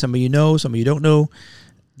past, somebody you know, somebody you don't know,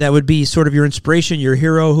 that would be sort of your inspiration, your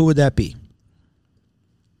hero, who would that be?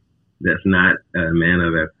 That's not a man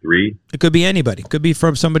of F3. It could be anybody. It could be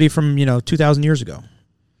from somebody from 2,000 years ago.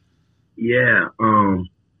 Yeah. Can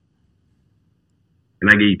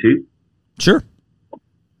I give you 2? Sure.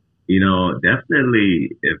 Definitely,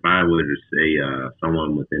 if I were to say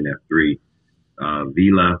someone within F3,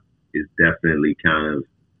 Vila is definitely kind of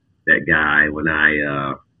that guy when I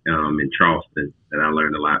in Charleston that I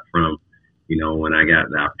learned a lot from. When I got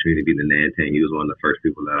the opportunity to be the Nantan, he was one of the first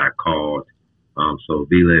people that I called. So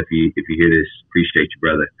Vila, if you hear this, appreciate you,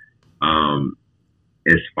 brother.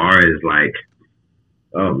 As far as like,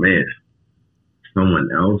 oh man, someone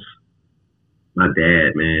else, my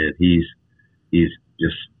dad, man, he's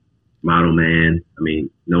just model man. I mean,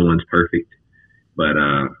 no one's perfect, but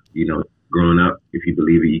growing up, if you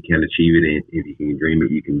believe it, you can achieve it, and if you can dream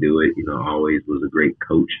it, you can do it. Always was a great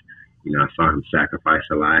coach. I saw him sacrifice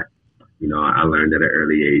a lot. I learned at an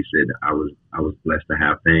early age that I was blessed to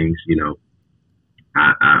have things.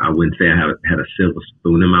 I wouldn't say I had a silver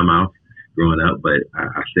spoon in my mouth growing up, but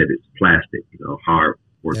I said it's plastic. Hard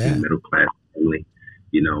working, middle class family.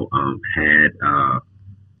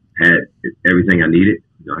 Had everything I needed.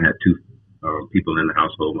 I had 2 people in the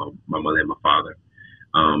household, my mother and my father.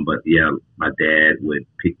 But yeah, my dad would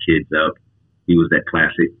pick kids up. He was that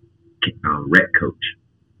classic rec coach,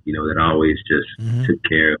 that always just took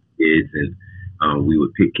care of kids. And we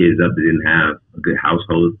would pick kids up that didn't have a good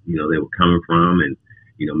household, they were coming from, and,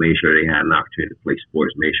 made sure they had an opportunity to play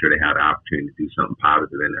sports, made sure they had an opportunity to do something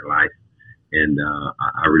positive in their life. And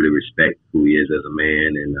I really respect who he is as a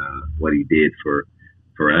man and what he did for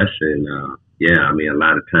us. And I mean, a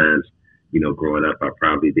lot of times, growing up, I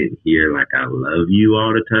probably didn't hear like "I love you"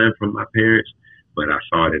 all the time from my parents, but I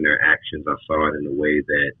saw it in their actions. I saw it in the way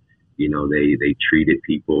that they treated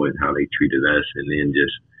people and how they treated us, and then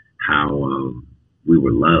just how we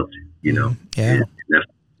were loved. Yeah, and that's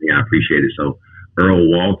I appreciate it. So Earl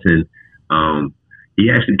Walton,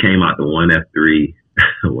 he actually came out the 1F3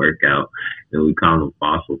 workout, and we call him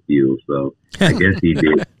Fossil Fuel. So I guess he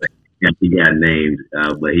did. He got named,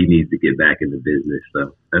 but he needs to get back in the business.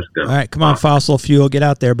 So let's go. All right, come on, Fossil Fuel, get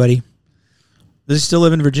out there, buddy. Does he still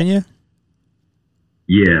live in Virginia?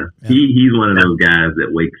 Yeah. He's one of those guys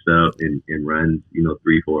that wakes up and runs,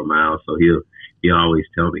 3-4 miles. So he'll always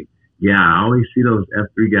tell me, yeah, I always see those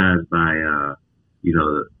F3 guys by,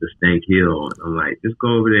 the Stank Hill. And I'm like, just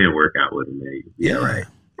go over there and work out with him, man. Yeah, right.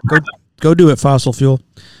 Go do it, Fossil Fuel.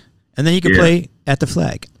 And then you can play at the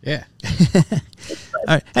Flag. Yeah.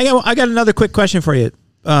 All right. Hey, I got another quick question for you.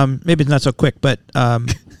 Maybe it's not so quick, but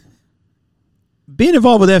being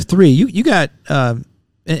involved with F3, you got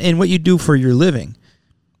and what you do for your living.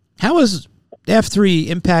 How has F3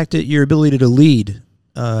 impacted your ability to lead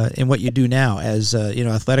in what you do now as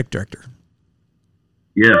athletic director?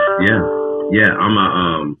 Yeah.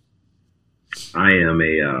 I am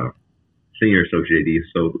a senior associate AD,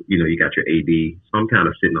 so you got your AD. So I'm kind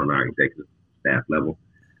of sitting on our executive staff level.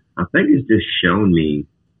 I think it's just shown me,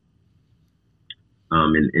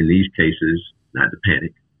 in these cases, not to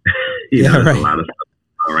panic. There's a lot of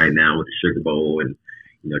stuff right now with the Sugar Bowl and,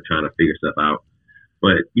 trying to figure stuff out.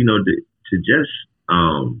 But, to just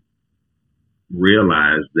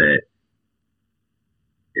realize that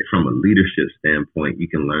from a leadership standpoint, you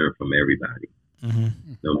can learn from everybody.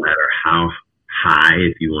 Mm-hmm. No matter how high,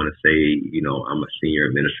 if you want to say, I'm a senior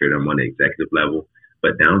administrator, I'm on the executive level,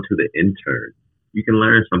 but down to the intern, you can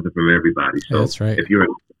learn something from everybody. So that's right. If you're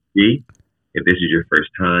if this is your first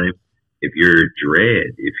time, if you're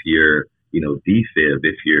Dread, if you're, DFib,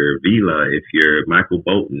 if you're Vila, if you're Michael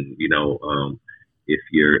Bolton, if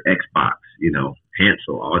you're Xbox,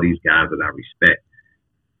 Hansel, all these guys that I respect,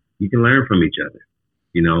 you can learn from each other,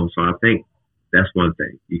 So I think that's one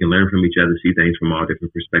thing. You can learn from each other, see things from all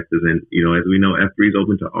different perspectives. And, as we know, F3 is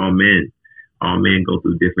open to all men. All men go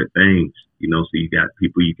through different things, so you got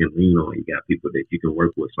people you can lean on. You got people that you can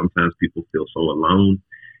work with. Sometimes people feel so alone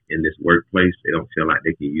in this workplace. They don't feel like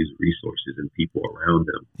they can use resources and people around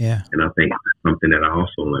them. Yeah. And I think that's something that I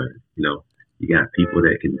also learned. You got people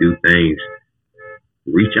that can do things.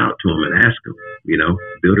 Reach out to them and ask them,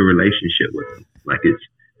 build a relationship with them. Like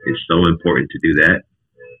it's so important to do that.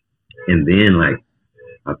 And then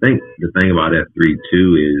I think the thing about F3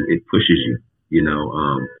 too is it pushes you,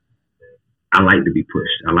 I like to be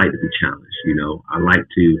pushed. I like to be challenged. I like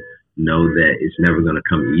to know that it's never going to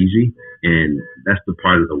come easy. And that's the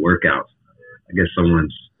part of the workouts. I guess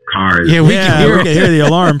someone's car is. Yeah, we can hear the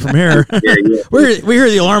alarm from here. Yeah. We hear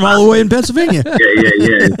the alarm all the way in Pennsylvania. Yeah.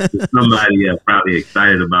 It's somebody probably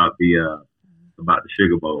excited about the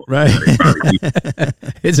Sugar Bowl. Right.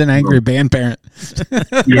 It's an angry band parent.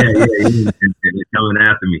 Yeah. They're coming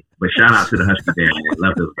after me. But shout out to the Husky Band. I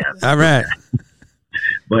love those guys. All right.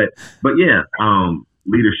 But yeah,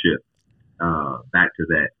 leadership, back to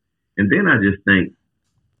that. And then I just think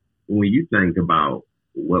when you think about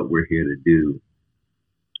what we're here to do,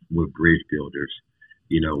 we're bridge builders.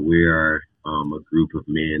 We are a group of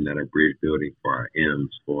men that are bridge building for our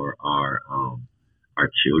M's, for our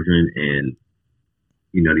children. And,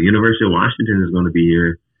 the University of Washington is going to be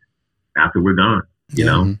here after we're gone,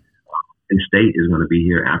 and state is going to be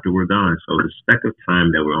here after we're gone. So the speck of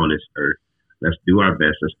time that we're on this earth, let's do our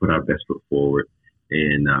best. Let's put our best foot forward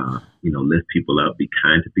and, lift people up, be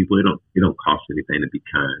kind to people. It don't cost anything to be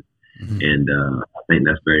kind. Mm-hmm. And I think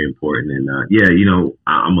that's very important. And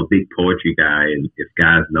I'm a big poetry guy, and if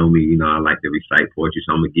guys know me, I like to recite poetry.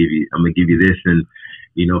 So I'm gonna give you this, and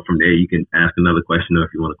from there you can ask another question, or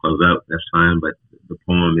if you want to close out, that's fine. But the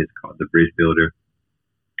poem is called "The Bridge Builder"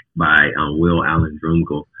 by Will Allen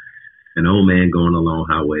Drumgold. An old man going a long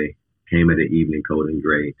highway came at the evening cold and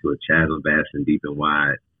gray to a chasm vast and deep and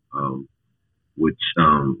wide, which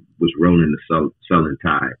was rolling the sullen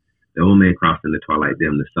tide. The old man crossed in the twilight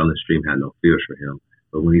dim. The sullen stream had no fears for him.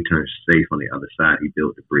 But when he turned safe on the other side, he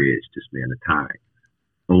built the bridge to span the tide.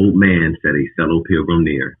 Old man, said a fellow pilgrim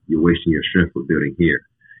near, you're wasting your strength for building here.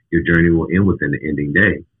 Your journey will end within the ending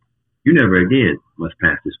day. You never again must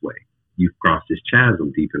pass this way. You've crossed this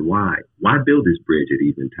chasm deep and wide. Why build this bridge at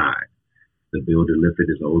eventide? The builder lifted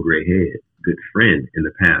his old gray head. Good friend, in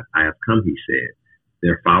the path I have come, he said.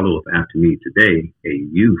 There followeth after me today a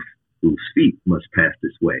youth whose feet must pass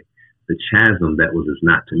this way. The chasm that was as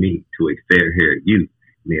not to me, to a fair-haired youth,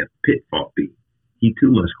 may a pitfall be. He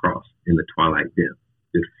too must cross in the twilight dim.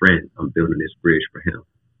 Good friend, I'm building this bridge for him.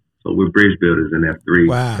 So we're bridge builders in F3.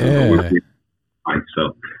 Wow.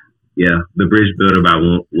 So the bridge builder by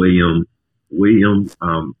William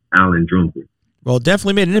Allen Drumgold. Well, it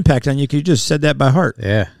definitely made an impact on you because you just said that by heart.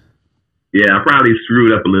 Yeah. Yeah, I probably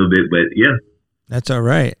screwed up a little bit, but yeah. That's all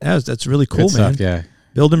right. That's really cool, Good man. stuff, yeah.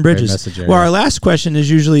 Building bridges. Well, our last question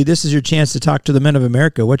is usually, this is your chance to talk to the men of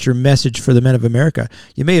America. What's your message for the men of America?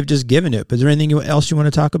 You may have just given it, but is there anything else you want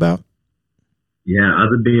to talk about? Yeah,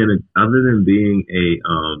 other than being a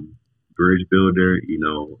bridge builder,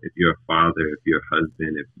 if you're a father, if you're a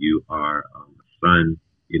husband, if you are a son,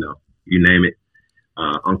 you name it,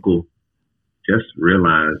 uncle, just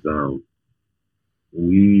realize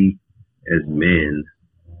we as men,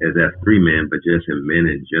 as F3 men, but just in men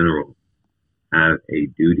in general, have a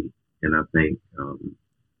duty. And I think,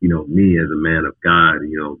 me as a man of God,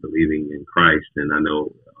 believing in Christ, and I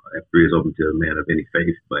know F3 is open to a man of any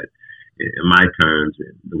faith, but in my terms,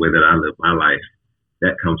 the way that I live my life,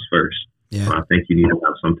 that comes first. Yeah. So I think you need to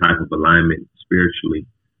have some type of alignment spiritually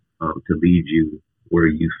to lead you where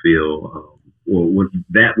you feel,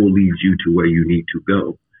 that will lead you to where you need to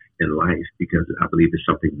go in life, because I believe it's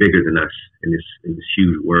something bigger than us in this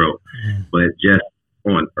huge world. Mm. But just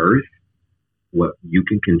on earth, what you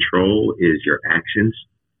can control is your actions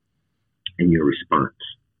and your response.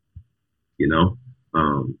 You know,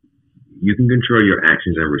 you can control your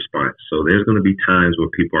actions and response. So there's going to be times where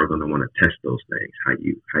people are going to want to test those things, how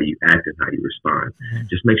you act and how you respond. Mm-hmm.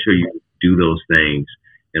 Just make sure you do those things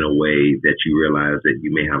in a way that you realize that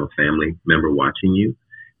you may have a family member watching you.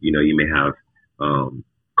 You know, you may have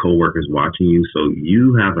co-workers watching you. So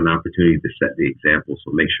you have an opportunity to set the example.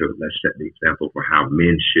 So make sure, let's set the example for how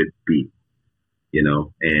men should be, you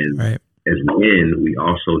know, and right. As men, we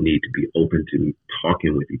also need to be open to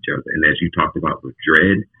talking with each other. And as you talked about with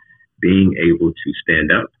Dread, being able to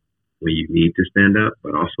stand up when you need to stand up,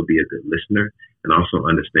 but also be a good listener and also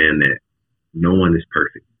understand that no one is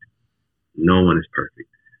perfect. No one is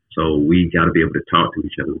perfect. So we got to be able to talk to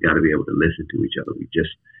each other. We got to be able to listen to each other. We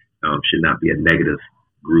just should not be a negative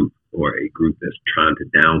group or a group that's trying to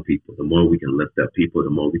down people. The more we can lift up people,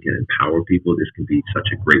 the more we can empower people. This can be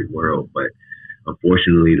such a great world. But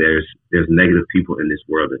unfortunately, there's negative people in this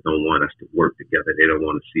world that don't want us to work together. They don't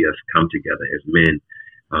want to see us come together as men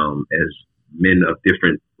of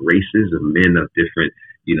different races, of men of different,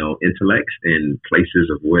 you know, intellects and places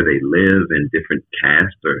of where they live and different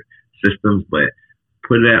castes or systems. But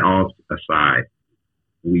put that all aside.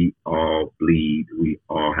 We all bleed. We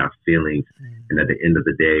all have feelings. And at the end of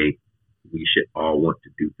the day, we should all want to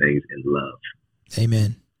do things in love.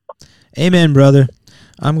 Amen. Amen, brother.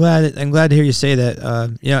 I'm glad to hear you say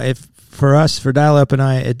that. You know, if for us, for Dial Up and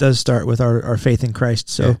I, it does start with our faith in Christ.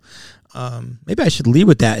 So maybe I should lead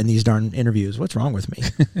with that in these darn interviews. What's wrong with me?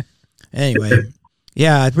 Anyway,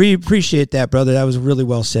 yeah, I really appreciate that, brother. That was really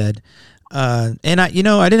well said. And I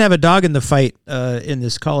didn't have a dog in the fight in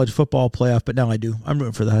this college football playoff, but now I do. I'm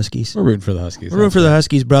rooting for the Huskies. We're rooting for the Huskies. We're rooting for the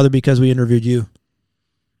Huskies, brother, because we interviewed you.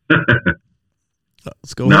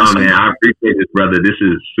 Let's go. No, man, I appreciate this, brother. This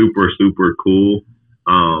is super, super cool.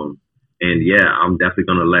 And yeah, I'm definitely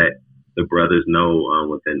going to let the brothers know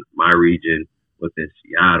within my region, within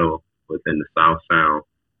Seattle, within the South Sound,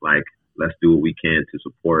 like, let's do what we can to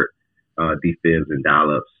support D-Fibs and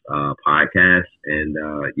Dial Up's podcast. And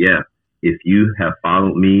yeah, if you have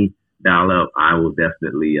followed me, Dial Up, I will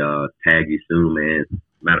definitely tag you soon, man.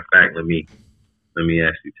 Matter of fact, let me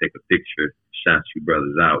actually take a picture, shout you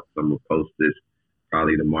brothers out. So I'm going to post this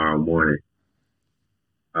probably tomorrow morning.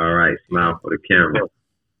 All right, smile for the camera.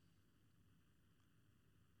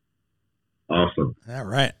 Awesome. All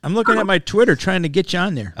right. I'm looking at my Twitter trying to get you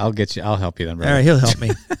on there. I'll help you then, brother. All right, he'll help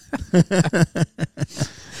me.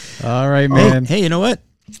 All right, man. Hey, you know what?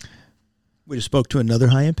 We just spoke to another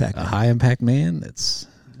high impact man. A high impact man that's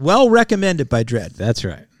well recommended by Dredd. That's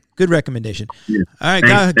right. Good recommendation. Yeah. All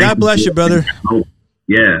right, God bless you, brother.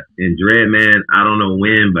 Yeah, and Dredd, man, I don't know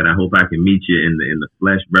when, but I hope I can meet you in the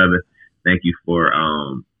flesh, brother. Thank you for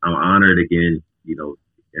I'm honored again, you know,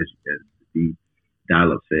 as the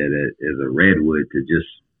Dial Up said, as a Redwood, to just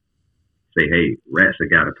say, hey, Rat's a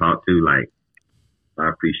guy to talk to. Like, I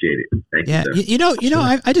appreciate it. Thank you, sir. You know,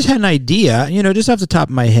 I just had an idea, you know, just off the top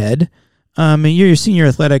of my head. And you're a senior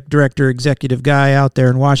athletic director, executive guy out there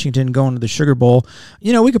in Washington going to the Sugar Bowl.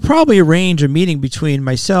 You know, we could probably arrange a meeting between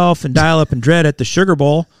myself and Dial Up and Dredd at the Sugar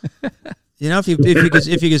Bowl. You know, if you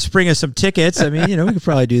could spring us some tickets, I mean, you know, we could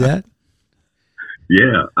probably do that.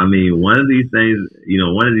 Yeah, I mean, one of these things, you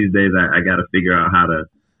know, one of these days I got to figure out how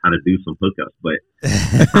to do some hookups. But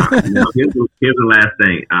you know, here's the last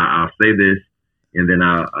thing. I'll say this, and then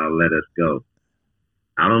I'll let us go.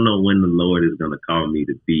 I don't know when the Lord is going to call me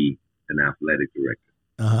to be an athletic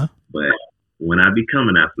director. But when I become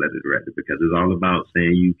an athletic director, because it's all about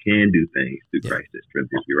saying you can do things through Christ that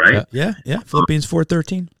strengthens you, right? Yeah. Philippians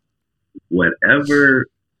 4:13. Whatever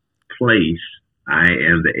place I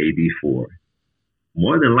am the AD for,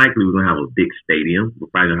 more than likely we're going to have a big stadium. We're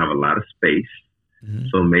probably going to have a lot of space. Mm-hmm.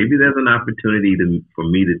 So maybe there's an opportunity for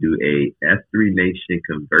me to do a F3 Nation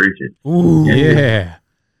convergence. Ooh, yeah.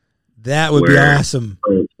 That would be awesome.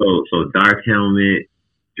 So Dark Helmet,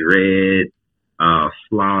 Dredd,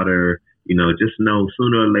 Slaughter, you know, just know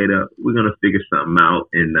sooner or later we're going to figure something out.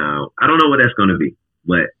 And I don't know what that's going to be,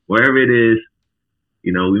 but wherever it is,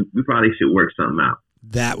 you know, we probably should work something out.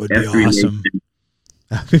 That would be awesome. Nation,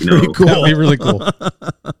 That'd be pretty cool. That'd be really cool.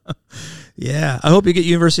 Yeah. I hope you get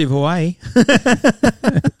University of Hawaii.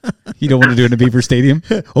 You don't want to do it in a Beaver Stadium?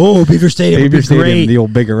 Oh, Beaver Stadium would be great. The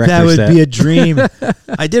old Big Erector That would set. be a dream.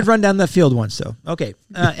 I did run down that field once, so. Okay.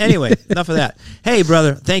 Anyway, enough of that. Hey,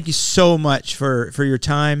 brother, thank you so much for your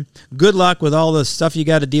time. Good luck with all the stuff you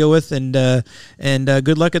got to deal with, and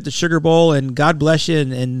good luck at the Sugar Bowl, and God bless you,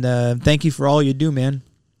 and thank you for all you do, man.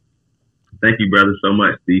 Thank you, brother, so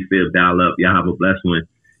much. D-Fib, Dial Up. Y'all have a blessed one.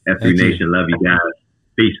 F3 Nation, love you guys.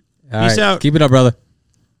 Peace. Peace out. Keep it up, brother.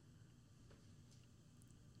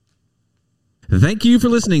 Thank you for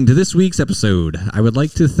listening to this week's episode. I would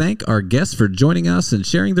like to thank our guests for joining us and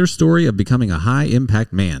sharing their story of becoming a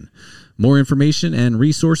high-impact man. More information and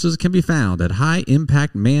resources can be found at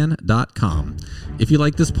highimpactman.com. If you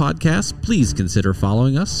like this podcast, please consider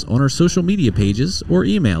following us on our social media pages or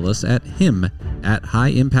email us at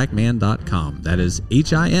him@highimpactman.com. That is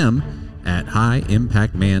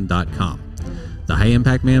HIM@highimpactman.com. The High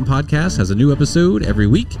Impact Man podcast has a new episode every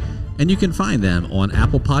week, and you can find them on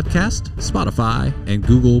Apple Podcast, Spotify, and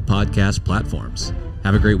Google Podcast platforms.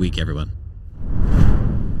 Have a great week, everyone.